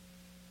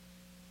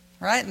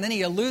 Right? And then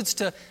he alludes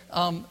to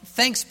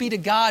thanks be to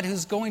God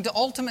who's going to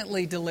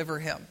ultimately deliver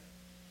him.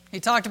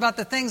 He talked about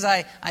the things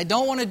I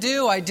don't want to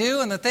do, I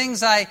do, and the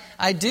things I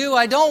do,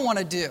 I don't want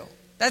to do.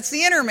 That's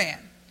the inner man.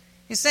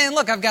 He's saying,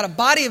 look, I've got a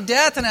body of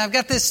death and I've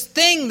got this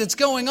thing that's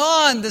going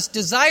on, this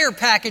desire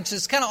package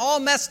that's kind of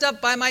all messed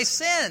up by my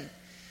sin.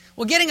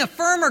 Well, getting a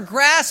firmer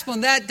grasp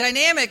on that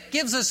dynamic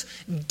gives us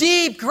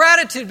deep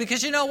gratitude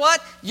because you know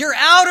what? Your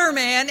outer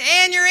man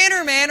and your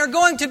inner man are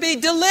going to be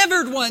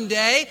delivered one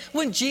day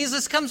when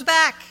Jesus comes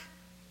back.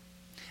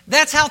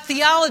 That's how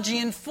theology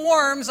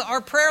informs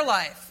our prayer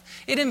life.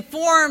 It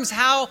informs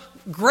how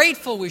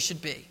grateful we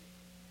should be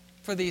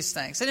for these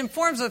things. It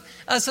informs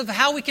us of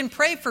how we can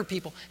pray for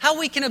people, how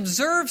we can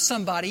observe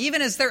somebody,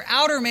 even as their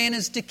outer man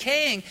is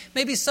decaying.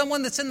 Maybe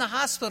someone that's in the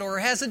hospital or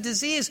has a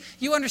disease.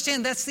 You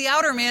understand that's the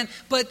outer man,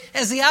 but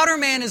as the outer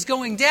man is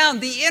going down,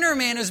 the inner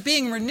man is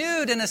being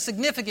renewed in a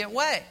significant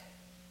way.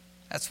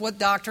 That's what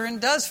doctrine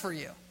does for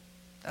you.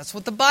 That's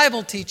what the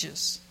Bible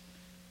teaches.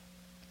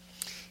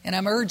 And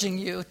I'm urging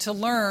you to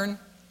learn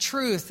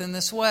truth in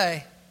this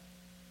way.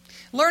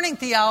 Learning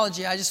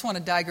theology, I just want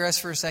to digress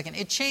for a second.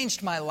 It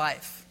changed my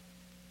life.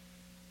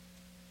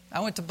 I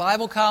went to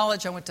Bible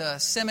college. I went to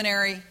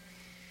seminary.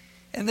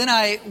 And then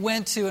I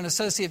went to an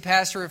associate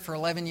pastorate for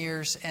 11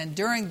 years, and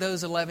during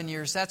those 11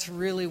 years, that's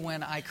really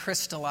when I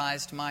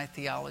crystallized my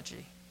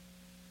theology.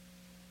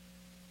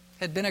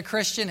 Had been a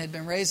Christian, had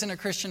been raised in a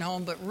Christian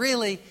home, but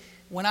really,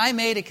 when I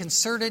made a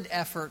concerted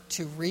effort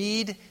to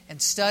read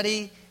and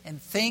study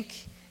and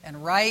think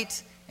and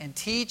write and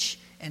teach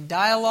and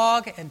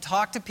dialogue and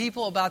talk to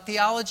people about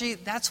theology,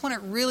 that's when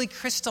it really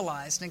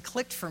crystallized and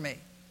clicked for me.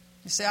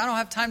 You say, I don't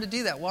have time to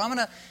do that. Well, I'm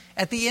going to,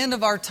 at the end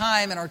of our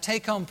time in our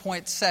take-home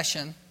point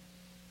session,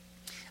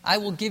 I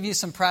will give you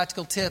some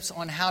practical tips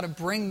on how to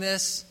bring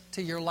this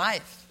to your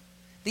life.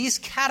 These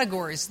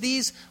categories,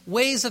 these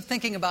ways of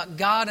thinking about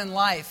God and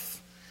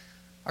life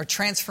are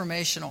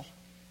transformational.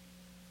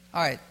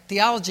 All right,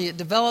 theology, it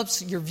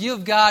develops your view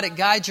of God, it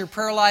guides your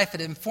prayer life,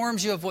 it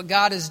informs you of what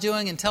God is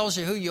doing and tells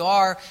you who you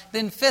are.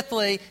 Then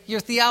fifthly, your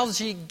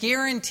theology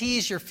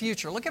guarantees your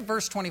future. Look at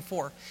verse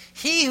 24.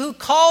 He who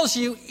calls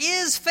you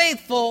is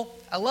faithful.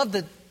 I love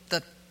the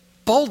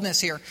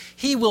boldness here.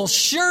 He will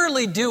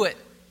surely do it.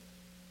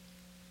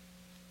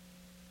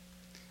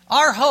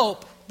 Our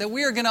hope that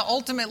we are going to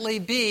ultimately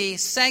be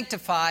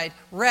sanctified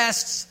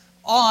rests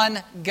on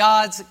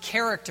God's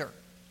character.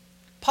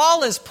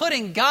 Paul is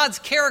putting God's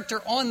character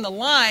on the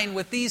line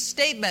with these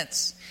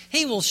statements.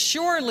 He will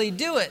surely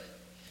do it.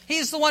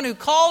 He's the one who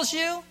calls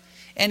you,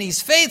 and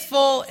He's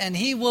faithful, and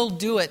He will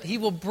do it. He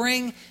will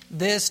bring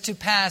this to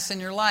pass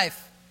in your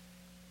life.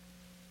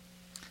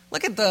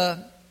 Look at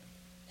the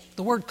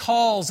word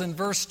calls in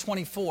verse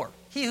 24.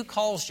 He who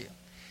calls you.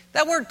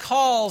 That word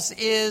calls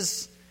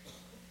is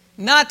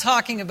not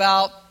talking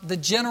about the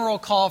general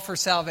call for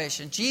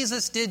salvation.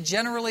 Jesus did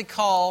generally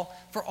call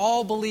for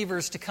all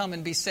believers to come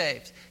and be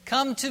saved.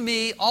 Come to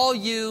me, all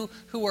you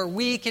who are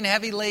weak and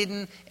heavy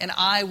laden, and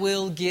I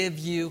will give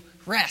you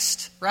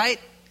rest, right?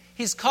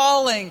 He's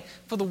calling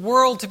for the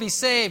world to be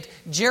saved.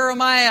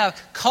 Jeremiah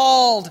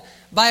called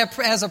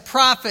as a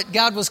prophet.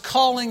 God was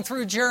calling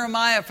through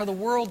Jeremiah for the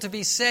world to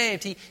be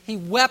saved. He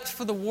wept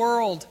for the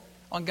world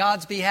on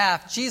God's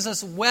behalf.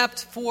 Jesus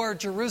wept for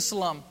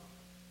Jerusalem,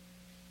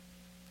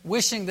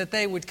 wishing that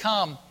they would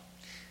come.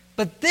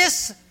 But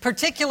this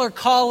particular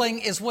calling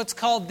is what's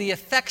called the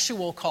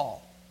effectual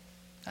call.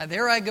 Now,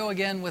 there I go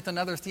again with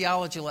another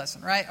theology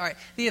lesson, right? All right,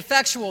 the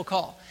effectual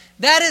call.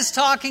 That is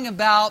talking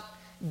about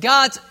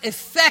God's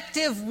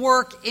effective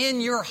work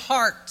in your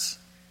heart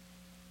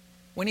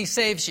when He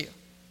saves you.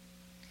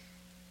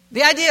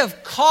 The idea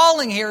of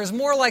calling here is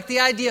more like the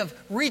idea of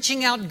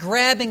reaching out,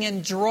 grabbing,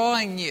 and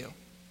drawing you.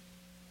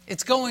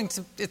 It's going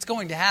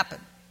to happen.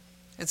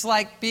 It's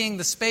like being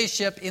the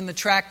spaceship in the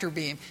tractor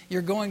beam.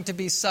 You're going to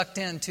be sucked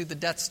into the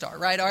Death Star,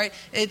 right? All right.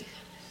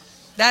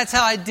 That's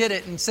how I did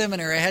it in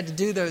seminary. I had to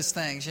do those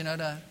things,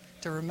 to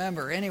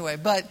remember. Anyway,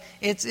 but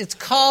it's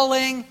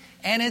calling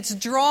and it's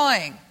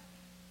drawing.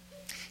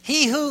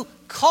 He who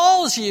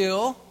calls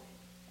you,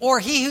 or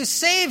He who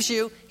saves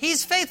you,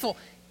 He's faithful.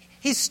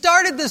 He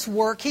started this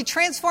work. He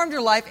transformed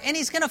your life, and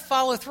He's going to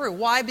follow through.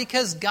 Why?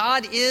 Because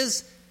God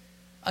is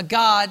a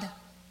God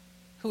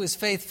who is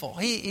faithful.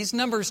 He's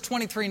Numbers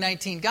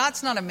 23:19.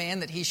 God's not a man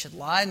that He should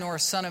lie, nor a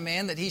son of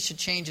man that He should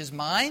change His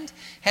mind.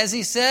 Has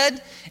He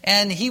said,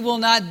 and He will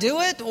not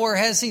do it? Or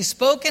has He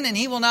spoken, and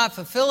He will not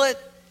fulfill it?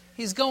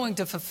 He's going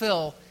to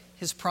fulfill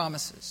His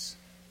promises.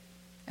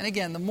 And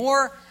again, the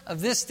more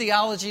of this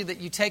theology that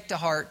you take to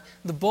heart,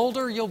 the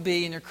bolder you'll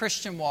be in your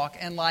Christian walk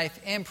and life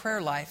and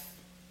prayer life.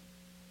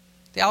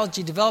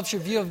 Theology develops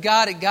your view of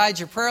God. It guides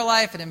your prayer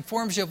life. It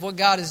informs you of what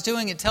God is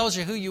doing. It tells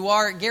you who you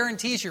are. It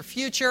guarantees your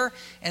future.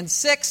 And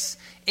 6,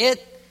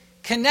 it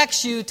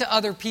connects you to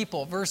other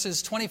people,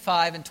 verses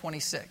 25 and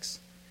 26.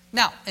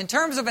 Now, in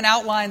terms of an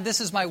outline,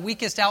 this is my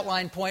weakest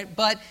outline point,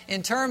 but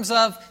in terms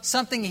of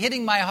something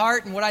hitting my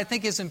heart and what I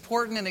think is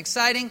important and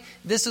exciting,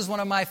 this is one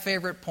of my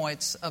favorite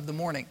points of the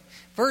morning.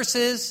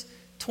 Verses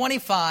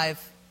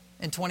 25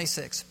 and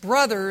 26.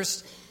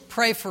 Brothers,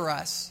 pray for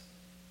us.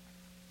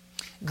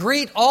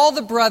 Greet all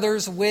the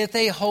brothers with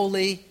a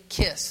holy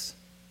kiss.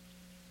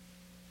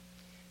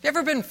 Have you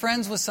ever been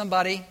friends with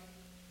somebody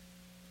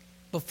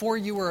before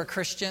you were a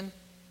Christian,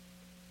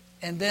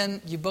 and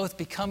then you both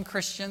become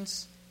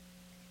Christians?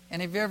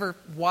 And have you ever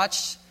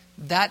watched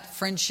that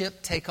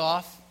friendship take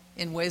off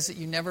in ways that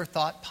you never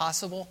thought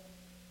possible?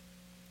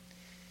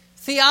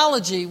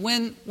 Theology,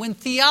 when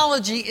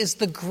theology is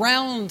the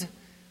ground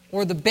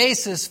or the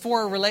basis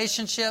for a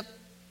relationship,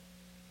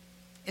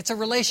 it's a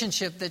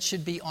relationship that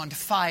should be on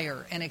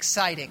fire and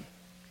exciting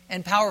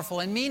and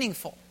powerful and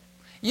meaningful.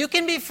 You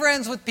can be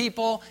friends with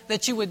people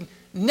that you would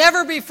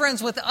never be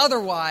friends with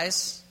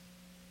otherwise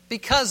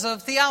because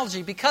of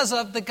theology, because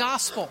of the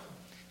gospel.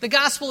 The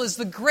gospel is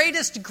the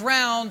greatest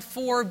ground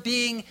for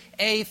being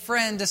a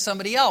friend to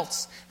somebody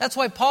else. That's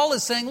why Paul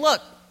is saying,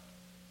 look,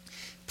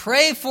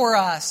 pray for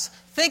us.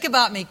 Think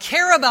about me.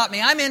 Care about me.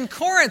 I'm in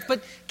Corinth,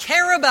 but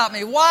care about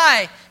me.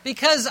 Why?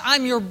 Because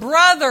I'm your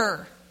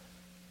brother.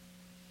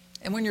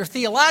 And when you're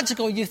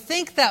theological, you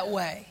think that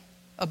way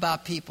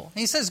about people. And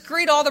he says,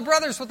 greet all the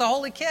brothers with a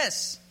holy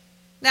kiss.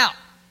 Now,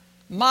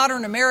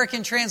 modern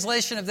American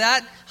translation of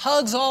that,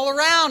 hugs all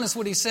around is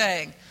what he's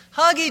saying.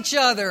 Hug each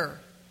other.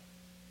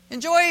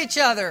 Enjoy each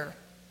other.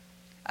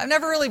 I've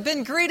never really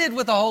been greeted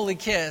with a holy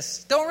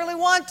kiss. Don't really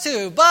want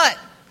to, but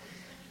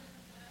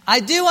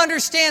I do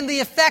understand the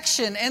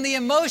affection and the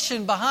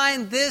emotion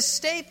behind this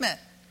statement.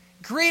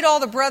 Greet all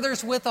the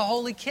brothers with a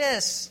holy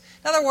kiss.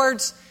 In other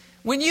words,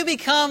 when you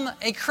become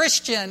a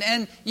Christian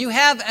and you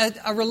have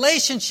a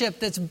relationship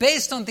that's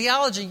based on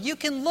theology, you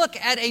can look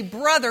at a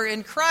brother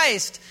in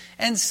Christ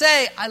and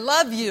say, I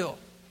love you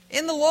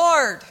in the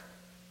Lord.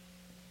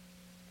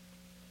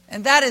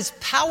 And that is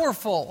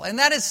powerful, and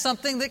that is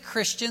something that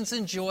Christians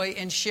enjoy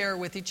and share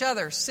with each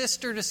other.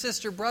 Sister to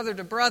sister, brother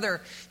to brother,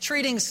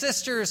 treating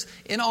sisters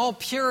in all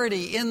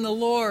purity in the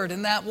Lord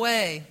in that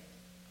way.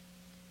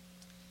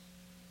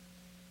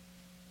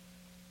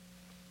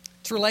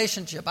 It's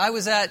relationship. I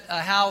was at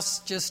a house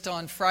just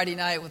on Friday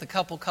night with a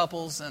couple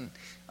couples, and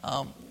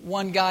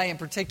one guy in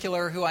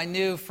particular who I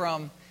knew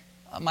from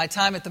my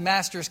time at the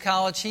Master's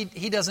College.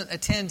 He doesn't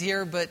attend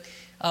here, but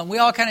we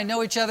all kind of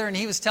know each other, and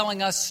he was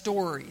telling us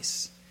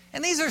stories.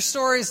 And these are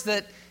stories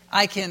that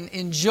I can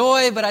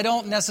enjoy, but I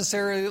don't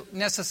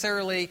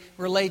necessarily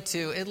relate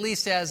to, at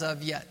least as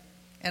of yet.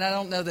 And I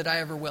don't know that I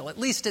ever will, at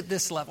least at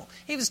this level.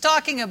 He was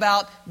talking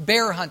about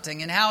bear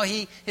hunting and how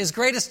his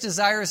greatest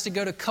desire is to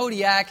go to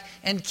Kodiak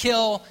and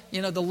kill,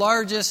 the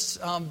largest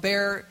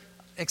bear,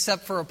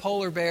 except for a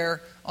polar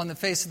bear, on the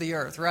face of the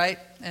earth, right?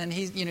 And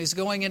he's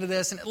going into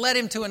this, and it led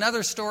him to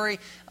another story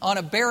on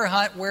a bear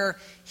hunt where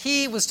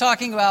he was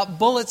talking about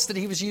bullets that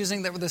he was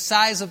using that were the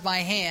size of my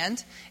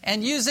hand,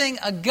 and using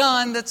a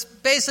gun that's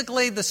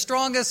basically the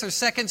strongest or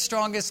second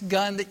strongest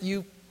gun that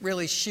you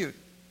really shoot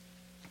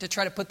to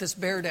try to put this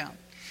bear down.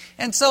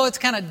 And so it's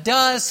kind of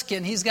dusk,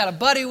 and he's got a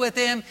buddy with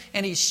him,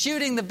 and he's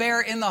shooting the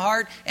bear in the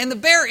heart, and the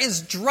bear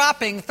is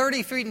dropping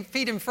 30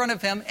 feet in front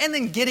of him and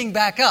then getting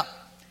back up.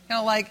 Kind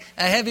of like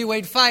a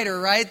heavyweight fighter,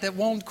 right, that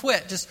won't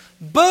quit. Just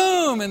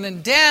boom, and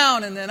then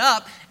down, and then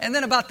up. And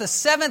then about the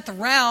 7th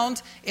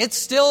round, it's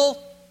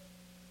still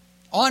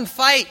on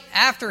fight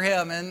after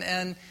him.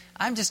 And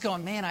I'm just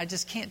going, man, I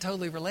just can't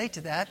totally relate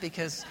to that,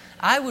 because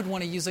I would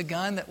want to use a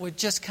gun that would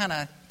just kind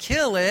of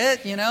kill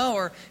it,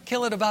 or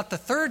kill it about the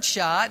 3rd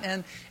shot.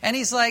 And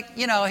he's like,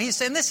 he's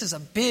saying this is a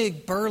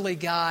big, burly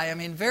guy. I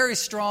mean, very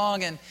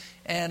strong and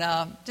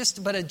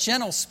but a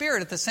gentle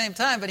spirit at the same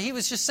time. But he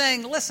was just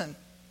saying, listen,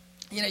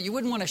 you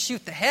wouldn't want to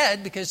shoot the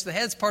head because the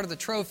head's part of the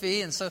trophy,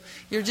 and so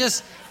you're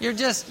just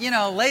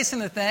lacing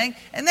the thing.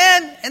 And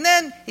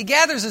then he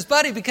gathers his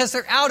buddy because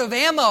they're out of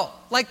ammo.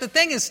 Like the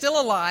thing is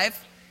still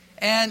alive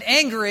and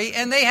angry,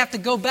 and they have to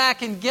go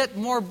back and get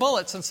more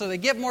bullets. And so they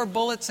get more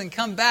bullets and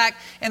come back,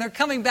 and they're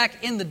coming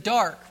back in the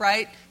dark,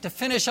 right, to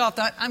finish off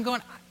the... I'm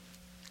going,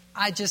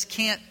 I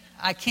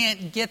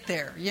can't get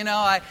there.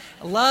 I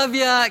love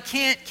you. I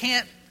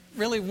can't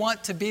really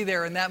want to be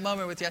there in that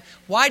moment with you.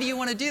 Why do you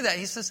want to do that?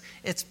 He says,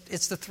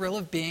 it's the thrill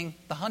of being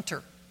the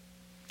hunter.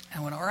 I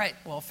went, all right,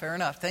 well, fair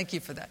enough. Thank you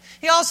for that.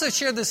 He also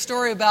shared this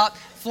story about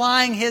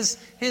flying his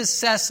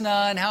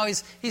Cessna and how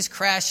he's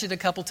crashed it a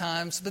couple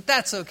times, but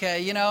that's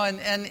okay,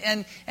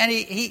 and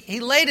he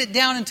laid it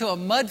down into a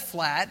mud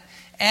flat,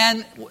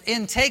 and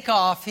in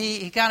takeoff,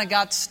 he kind of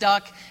got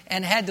stuck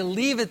and had to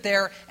leave it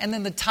there, and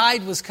then the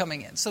tide was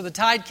coming in. So the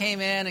tide came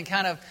in and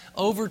kind of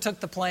overtook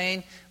the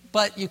plane.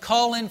 But you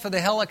call in for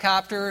the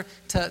helicopter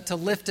to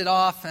lift it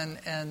off,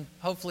 and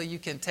hopefully you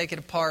can take it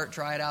apart,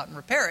 dry it out, and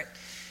repair it.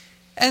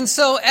 And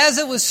so as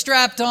it was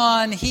strapped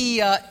on,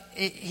 he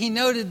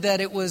noted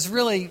that it was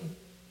really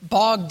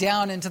bogged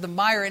down into the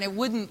mire, and it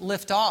wouldn't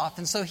lift off.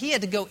 And so he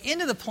had to go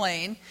into the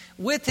plane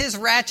with his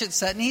ratchet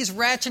set, and he's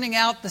ratcheting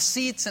out the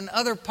seats and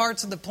other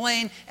parts of the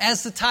plane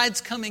as the tide's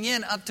coming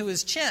in up to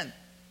his chin.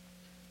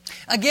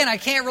 Again, I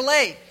can't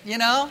relate,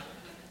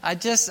 I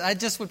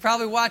just would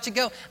probably watch it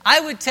go.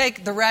 I would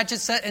take the ratchet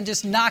set and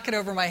just knock it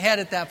over my head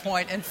at that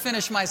point and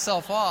finish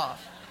myself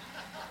off.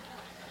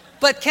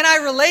 But can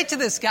I relate to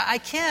this guy? I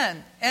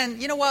can.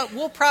 And you know what?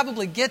 We'll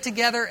probably get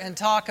together and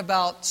talk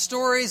about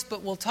stories,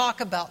 but we'll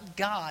talk about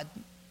God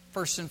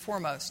first and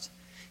foremost.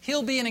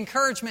 He'll be an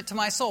encouragement to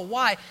my soul.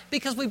 Why?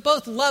 Because we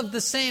both love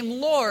the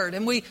same Lord,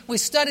 and we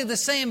study the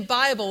same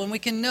Bible, and we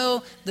can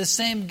know the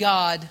same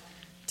God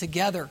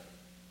together.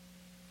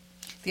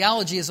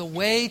 Theology is a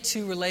way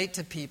to relate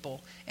to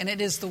people, and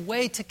it is the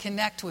way to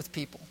connect with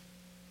people.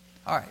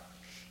 All right.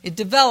 It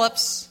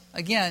develops,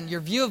 again,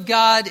 your view of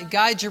God. It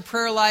guides your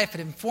prayer life. It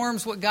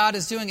informs what God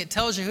is doing. It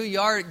tells you who you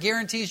are. It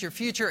guarantees your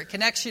future. It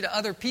connects you to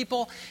other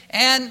people.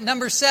 And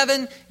number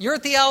 7, your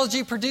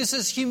theology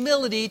produces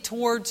humility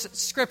towards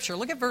Scripture.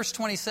 Look at verse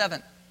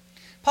 27.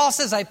 Paul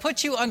says, I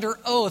put you under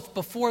oath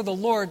before the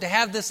Lord to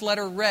have this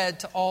letter read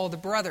to all the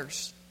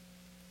brothers.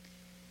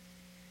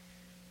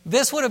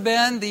 This would have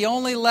been the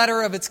only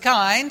letter of its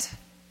kind,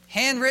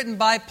 handwritten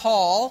by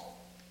Paul,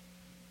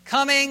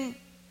 coming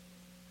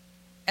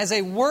as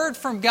a word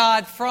from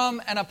God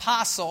from an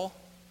apostle,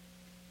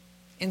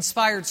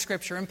 inspired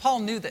Scripture. And Paul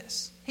knew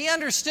this. He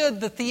understood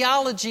the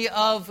theology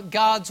of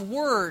God's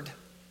Word.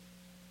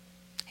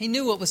 He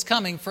knew what was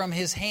coming from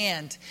his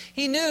hand.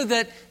 He knew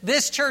that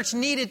this church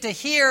needed to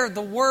hear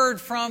the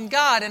Word from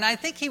God. And I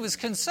think he was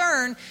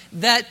concerned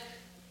that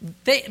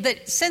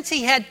that since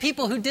he had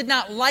people who did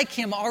not like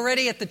him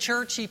already at the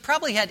church, he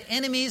probably had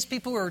enemies,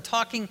 people who were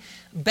talking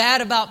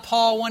bad about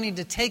Paul, wanting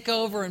to take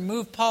over and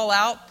move Paul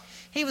out.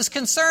 He was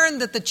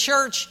concerned that the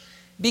church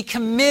be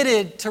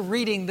committed to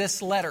reading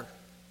this letter.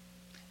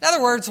 In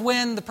other words,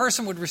 when the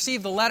person would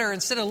receive the letter,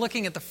 instead of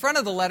looking at the front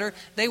of the letter,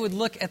 they would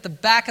look at the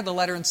back of the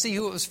letter and see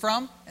who it was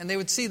from, and they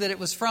would see that it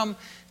was from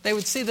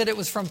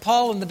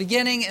Paul in the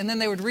beginning, and then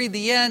they would read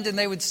the end, and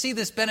they would see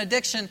this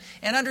benediction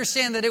and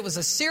understand that it was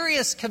a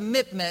serious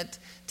commitment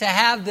to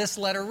have this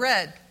letter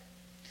read.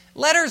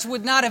 Letters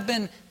would not have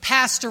been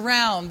passed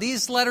around.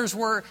 These letters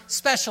were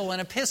special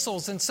and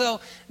epistles, and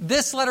so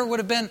this letter would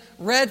have been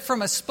read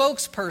from a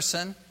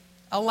spokesperson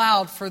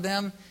aloud for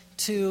them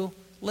to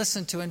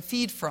listen to and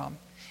feed from.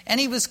 And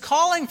he was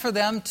calling for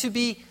them to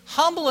be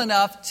humble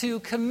enough to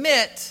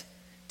commit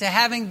to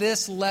having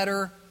this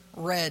letter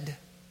read.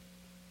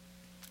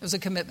 It was a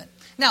commitment.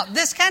 Now,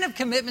 this kind of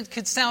commitment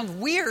could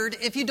sound weird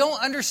if you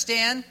don't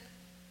understand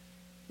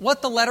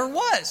what the letter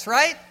was,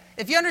 right?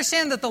 If you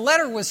understand that the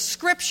letter was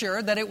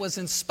Scripture, that it was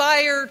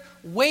inspired,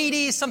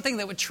 weighty, something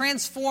that would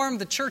transform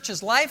the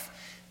church's life,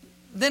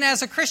 then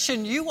as a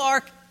Christian, you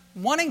are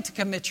wanting to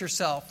commit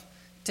yourself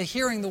to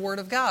hearing the Word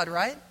of God,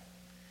 right?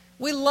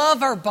 We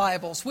love our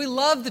Bibles. We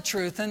love the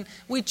truth, and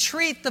we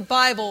treat the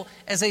Bible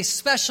as a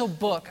special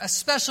book, a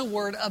special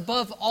word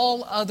above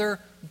all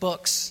other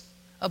books,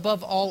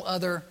 above all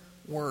other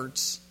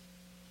words.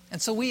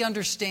 And so we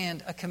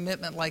understand a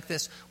commitment like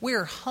this. We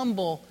are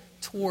humble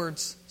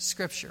towards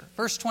Scripture.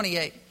 Verse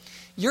 28,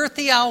 your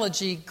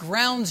theology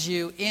grounds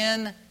you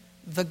in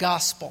the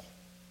gospel.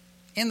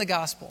 In the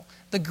gospel.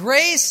 The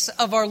grace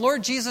of our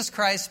Lord Jesus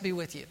Christ be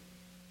with you.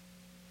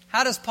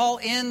 How does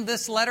Paul end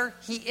this letter?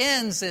 He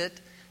ends it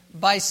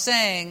by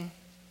saying,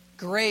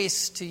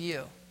 grace to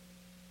you.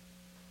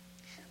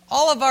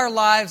 All of our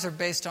lives are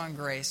based on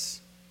grace.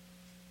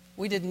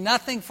 We did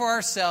nothing for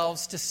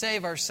ourselves to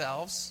save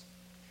ourselves.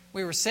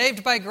 We were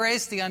saved by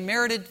grace, the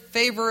unmerited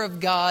favor of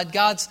God,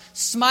 God's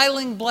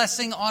smiling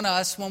blessing on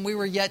us when we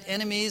were yet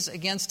enemies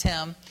against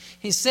Him.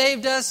 He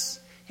saved us,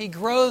 He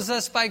grows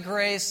us by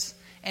grace,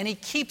 and He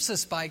keeps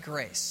us by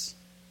grace.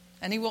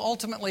 And He will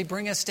ultimately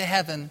bring us to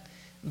heaven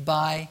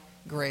by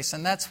grace.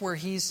 And that's where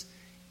He's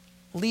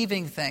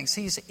leaving things.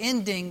 He's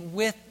ending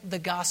with the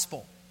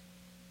gospel,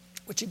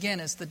 which again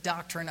is the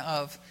doctrine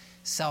of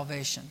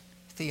salvation,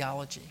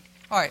 theology.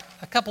 All right,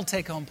 a couple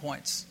take-home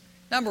points.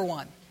 Number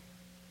one,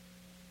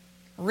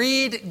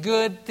 read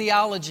good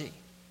theology.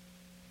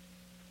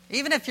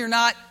 Even if you're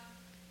not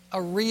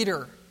a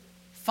reader,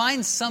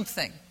 find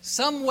something,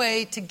 some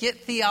way to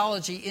get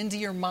theology into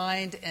your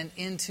mind and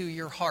into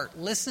your heart.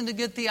 Listen to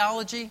good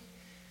theology.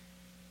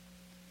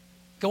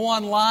 Go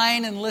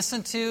online and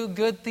listen to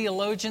good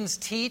theologians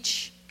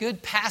teach,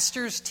 good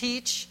pastors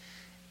teach,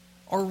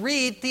 or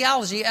read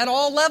theology at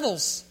all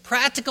levels,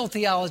 practical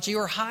theology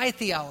or high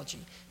theology.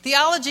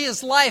 Theology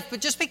is life,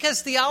 but just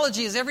because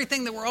theology is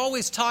everything that we're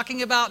always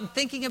talking about and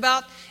thinking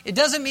about, it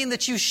doesn't mean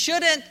that you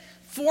shouldn't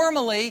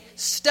formally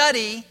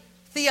study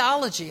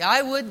theology.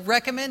 I would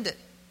recommend it.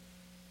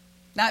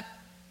 Now,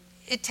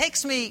 it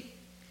takes me,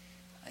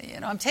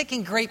 I'm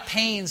taking great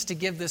pains to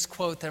give this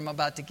quote that I'm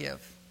about to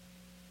give.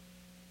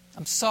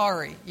 I'm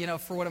sorry,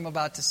 for what I'm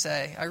about to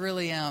say. I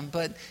really am.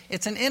 But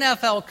it's an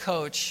NFL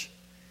coach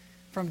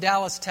from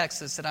Dallas,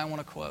 Texas that I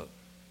want to quote.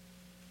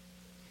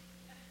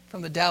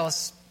 From the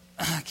Dallas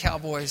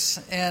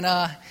Cowboys. And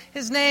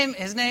his name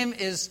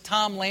is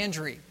Tom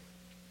Landry.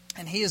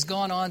 And he has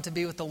gone on to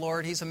be with the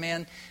Lord. He's a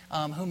man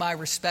whom I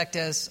respect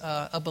as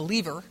a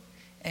believer.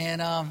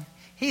 And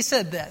he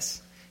said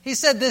this. He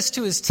said this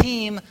to his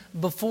team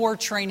before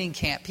training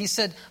camp. He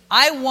said,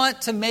 I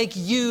want to make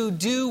you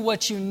do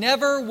what you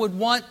never would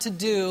want to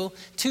do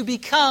to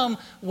become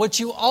what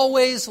you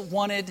always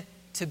wanted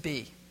to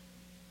be.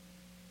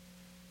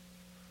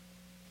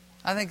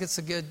 I think it's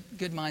a good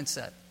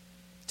mindset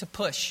to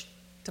push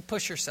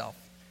yourself.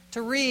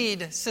 To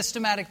read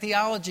systematic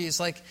theologies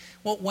like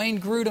what Wayne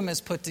Grudem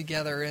has put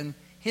together in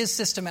his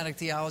systematic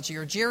theology,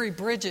 or Jerry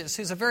Bridges,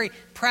 who's a very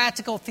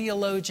practical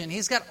theologian.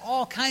 He's got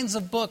all kinds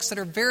of books that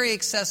are very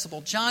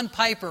accessible. John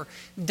Piper,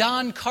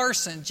 Don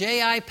Carson,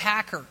 J.I.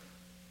 Packer,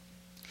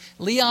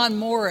 Leon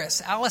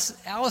Morris,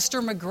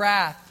 Alistair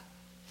McGrath.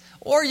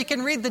 Or you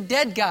can read the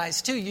dead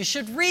guys too. You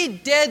should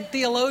read dead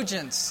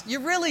theologians. You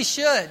really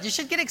should. You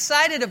should get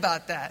excited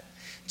about that.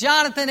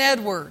 Jonathan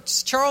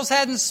Edwards, Charles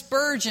Haddon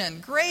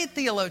Spurgeon, great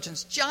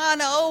theologians. John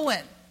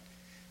Owen,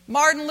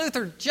 Martin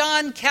Luther,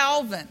 John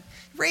Calvin.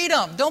 Read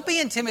them. Don't be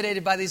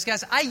intimidated by these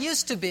guys. I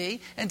used to be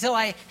until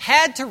I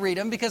had to read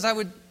them because I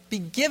would be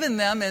given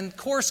them in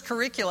course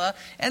curricula.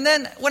 And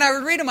then when I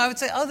would read them, I would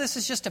say, oh, this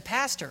is just a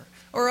pastor.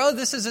 Or, oh,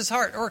 this is his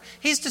heart. Or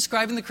he's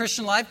describing the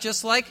Christian life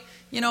just like,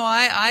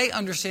 I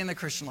understand the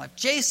Christian life.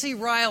 J.C.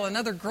 Ryle,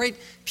 another great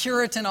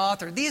Puritan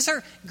author. These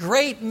are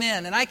great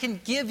men. And I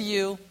can give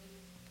you,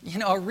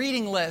 a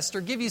reading list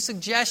or give you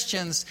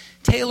suggestions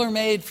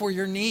tailor-made for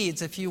your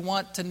needs if you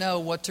want to know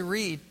what to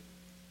read.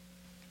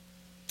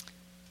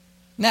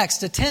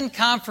 Next, attend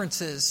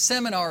conferences,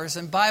 seminars,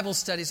 and Bible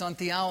studies on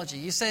theology.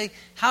 You say,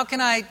 how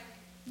can I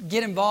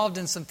get involved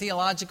in some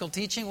theological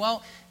teaching?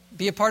 Well,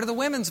 be a part of the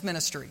women's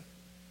ministry.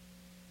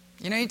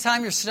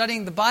 Anytime you're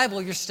studying the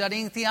Bible, you're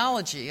studying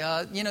theology.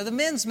 The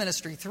men's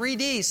ministry,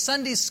 3D,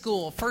 Sunday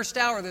school, first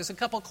hour, there's a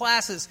couple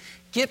classes.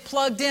 Get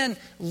plugged in,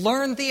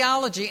 learn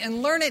theology,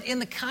 and learn it in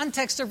the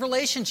context of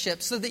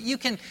relationships so that you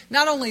can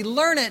not only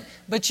learn it,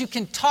 but you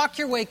can talk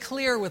your way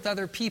clear with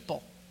other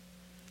people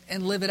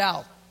and live it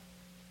out.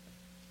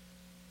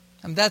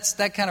 And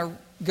that kind of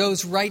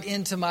goes right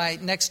into my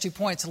next 2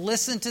 points.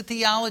 Listen to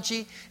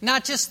theology,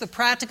 not just the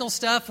practical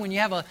stuff when you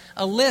have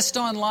a list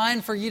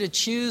online for you to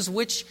choose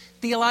which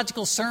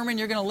theological sermon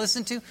you're going to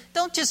listen to.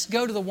 Don't just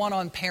go to the one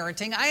on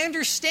parenting. I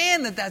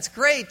understand that that's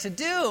great to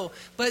do,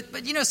 but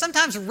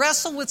sometimes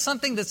wrestle with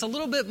something that's a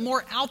little bit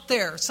more out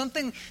there,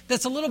 something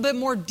that's a little bit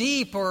more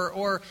deep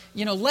or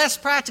less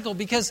practical,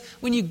 because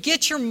when you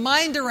get your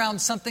mind around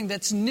something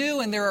that's new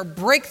and there are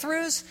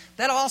breakthroughs,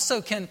 that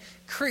also can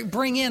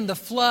bring in the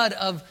flood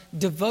of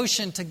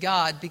devotion to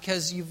God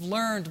because you've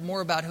learned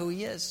more about who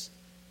He is.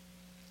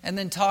 And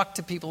then talk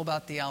to people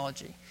about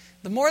theology.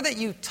 The more that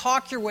you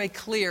talk your way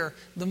clear,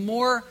 the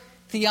more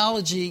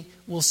theology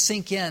will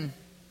sink in.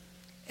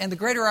 And the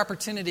greater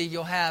opportunity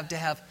you'll have to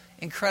have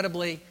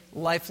incredible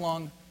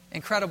lifelong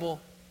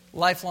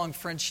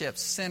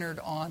friendships centered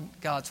on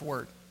God's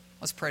Word.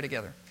 Let's pray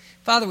together.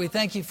 Father, we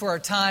thank You for our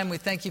time. We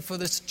thank You for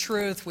this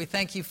truth. We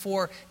thank You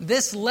for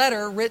this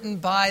letter written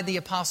by the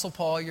Apostle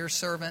Paul, Your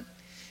servant.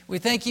 We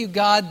thank You,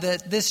 God,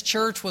 that this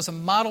church was a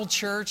model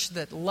church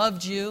that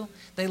loved You.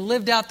 They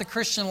lived out the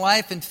Christian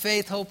life in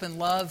faith, hope, and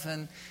love,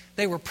 and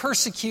they were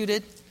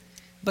persecuted,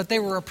 but they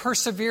were a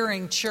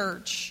persevering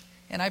church.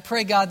 And I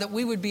pray, God, that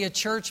we would be a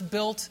church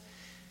built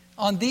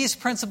on these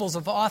principles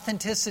of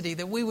authenticity,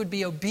 that we would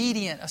be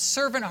obedient, a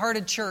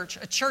servant-hearted church,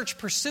 a church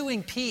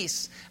pursuing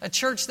peace, a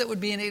church that would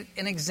be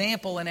an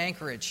example in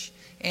Anchorage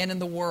and in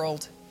the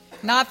world.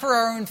 Not for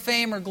our own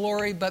fame or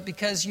glory, but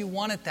because You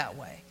want it that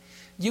way.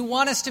 You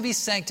want us to be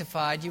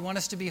sanctified. You want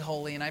us to be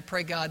holy. And I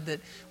pray, God,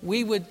 that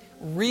we would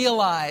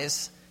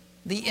realize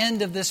the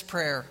end of this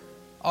prayer,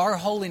 our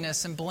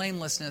holiness and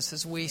blamelessness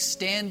as we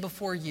stand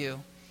before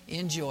You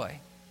in joy.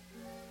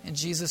 In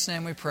Jesus'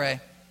 name we pray.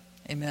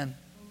 Amen.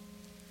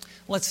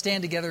 Let's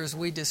stand together as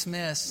we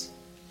dismiss.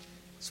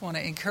 Just want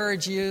to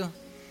encourage you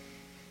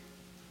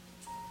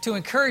to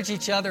encourage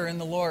each other in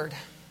the Lord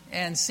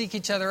and seek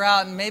each other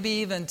out, and maybe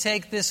even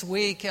take this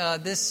week,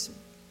 this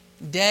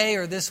day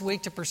or this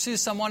week to pursue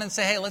someone and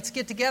say, hey, let's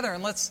get together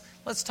and let's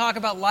talk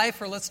about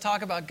life or let's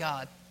talk about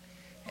God.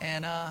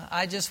 And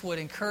I just would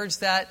encourage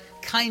that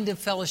kind of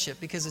fellowship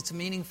because it's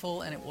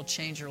meaningful and it will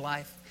change your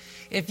life.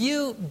 If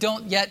you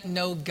don't yet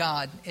know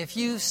God, if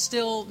you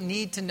still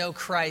need to know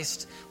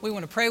Christ, we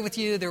want to pray with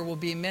you. There will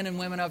be men and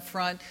women up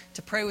front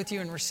to pray with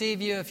you and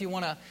receive you. If you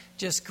want to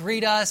just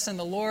greet us in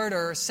the Lord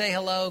or say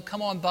hello,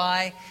 come on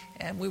by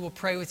and we will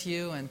pray with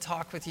you and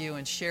talk with you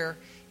and share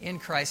in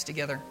Christ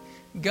together.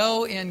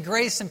 Go in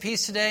grace and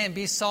peace today and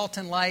be salt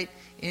and light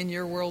in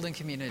your world and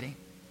community.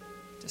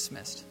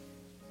 Dismissed.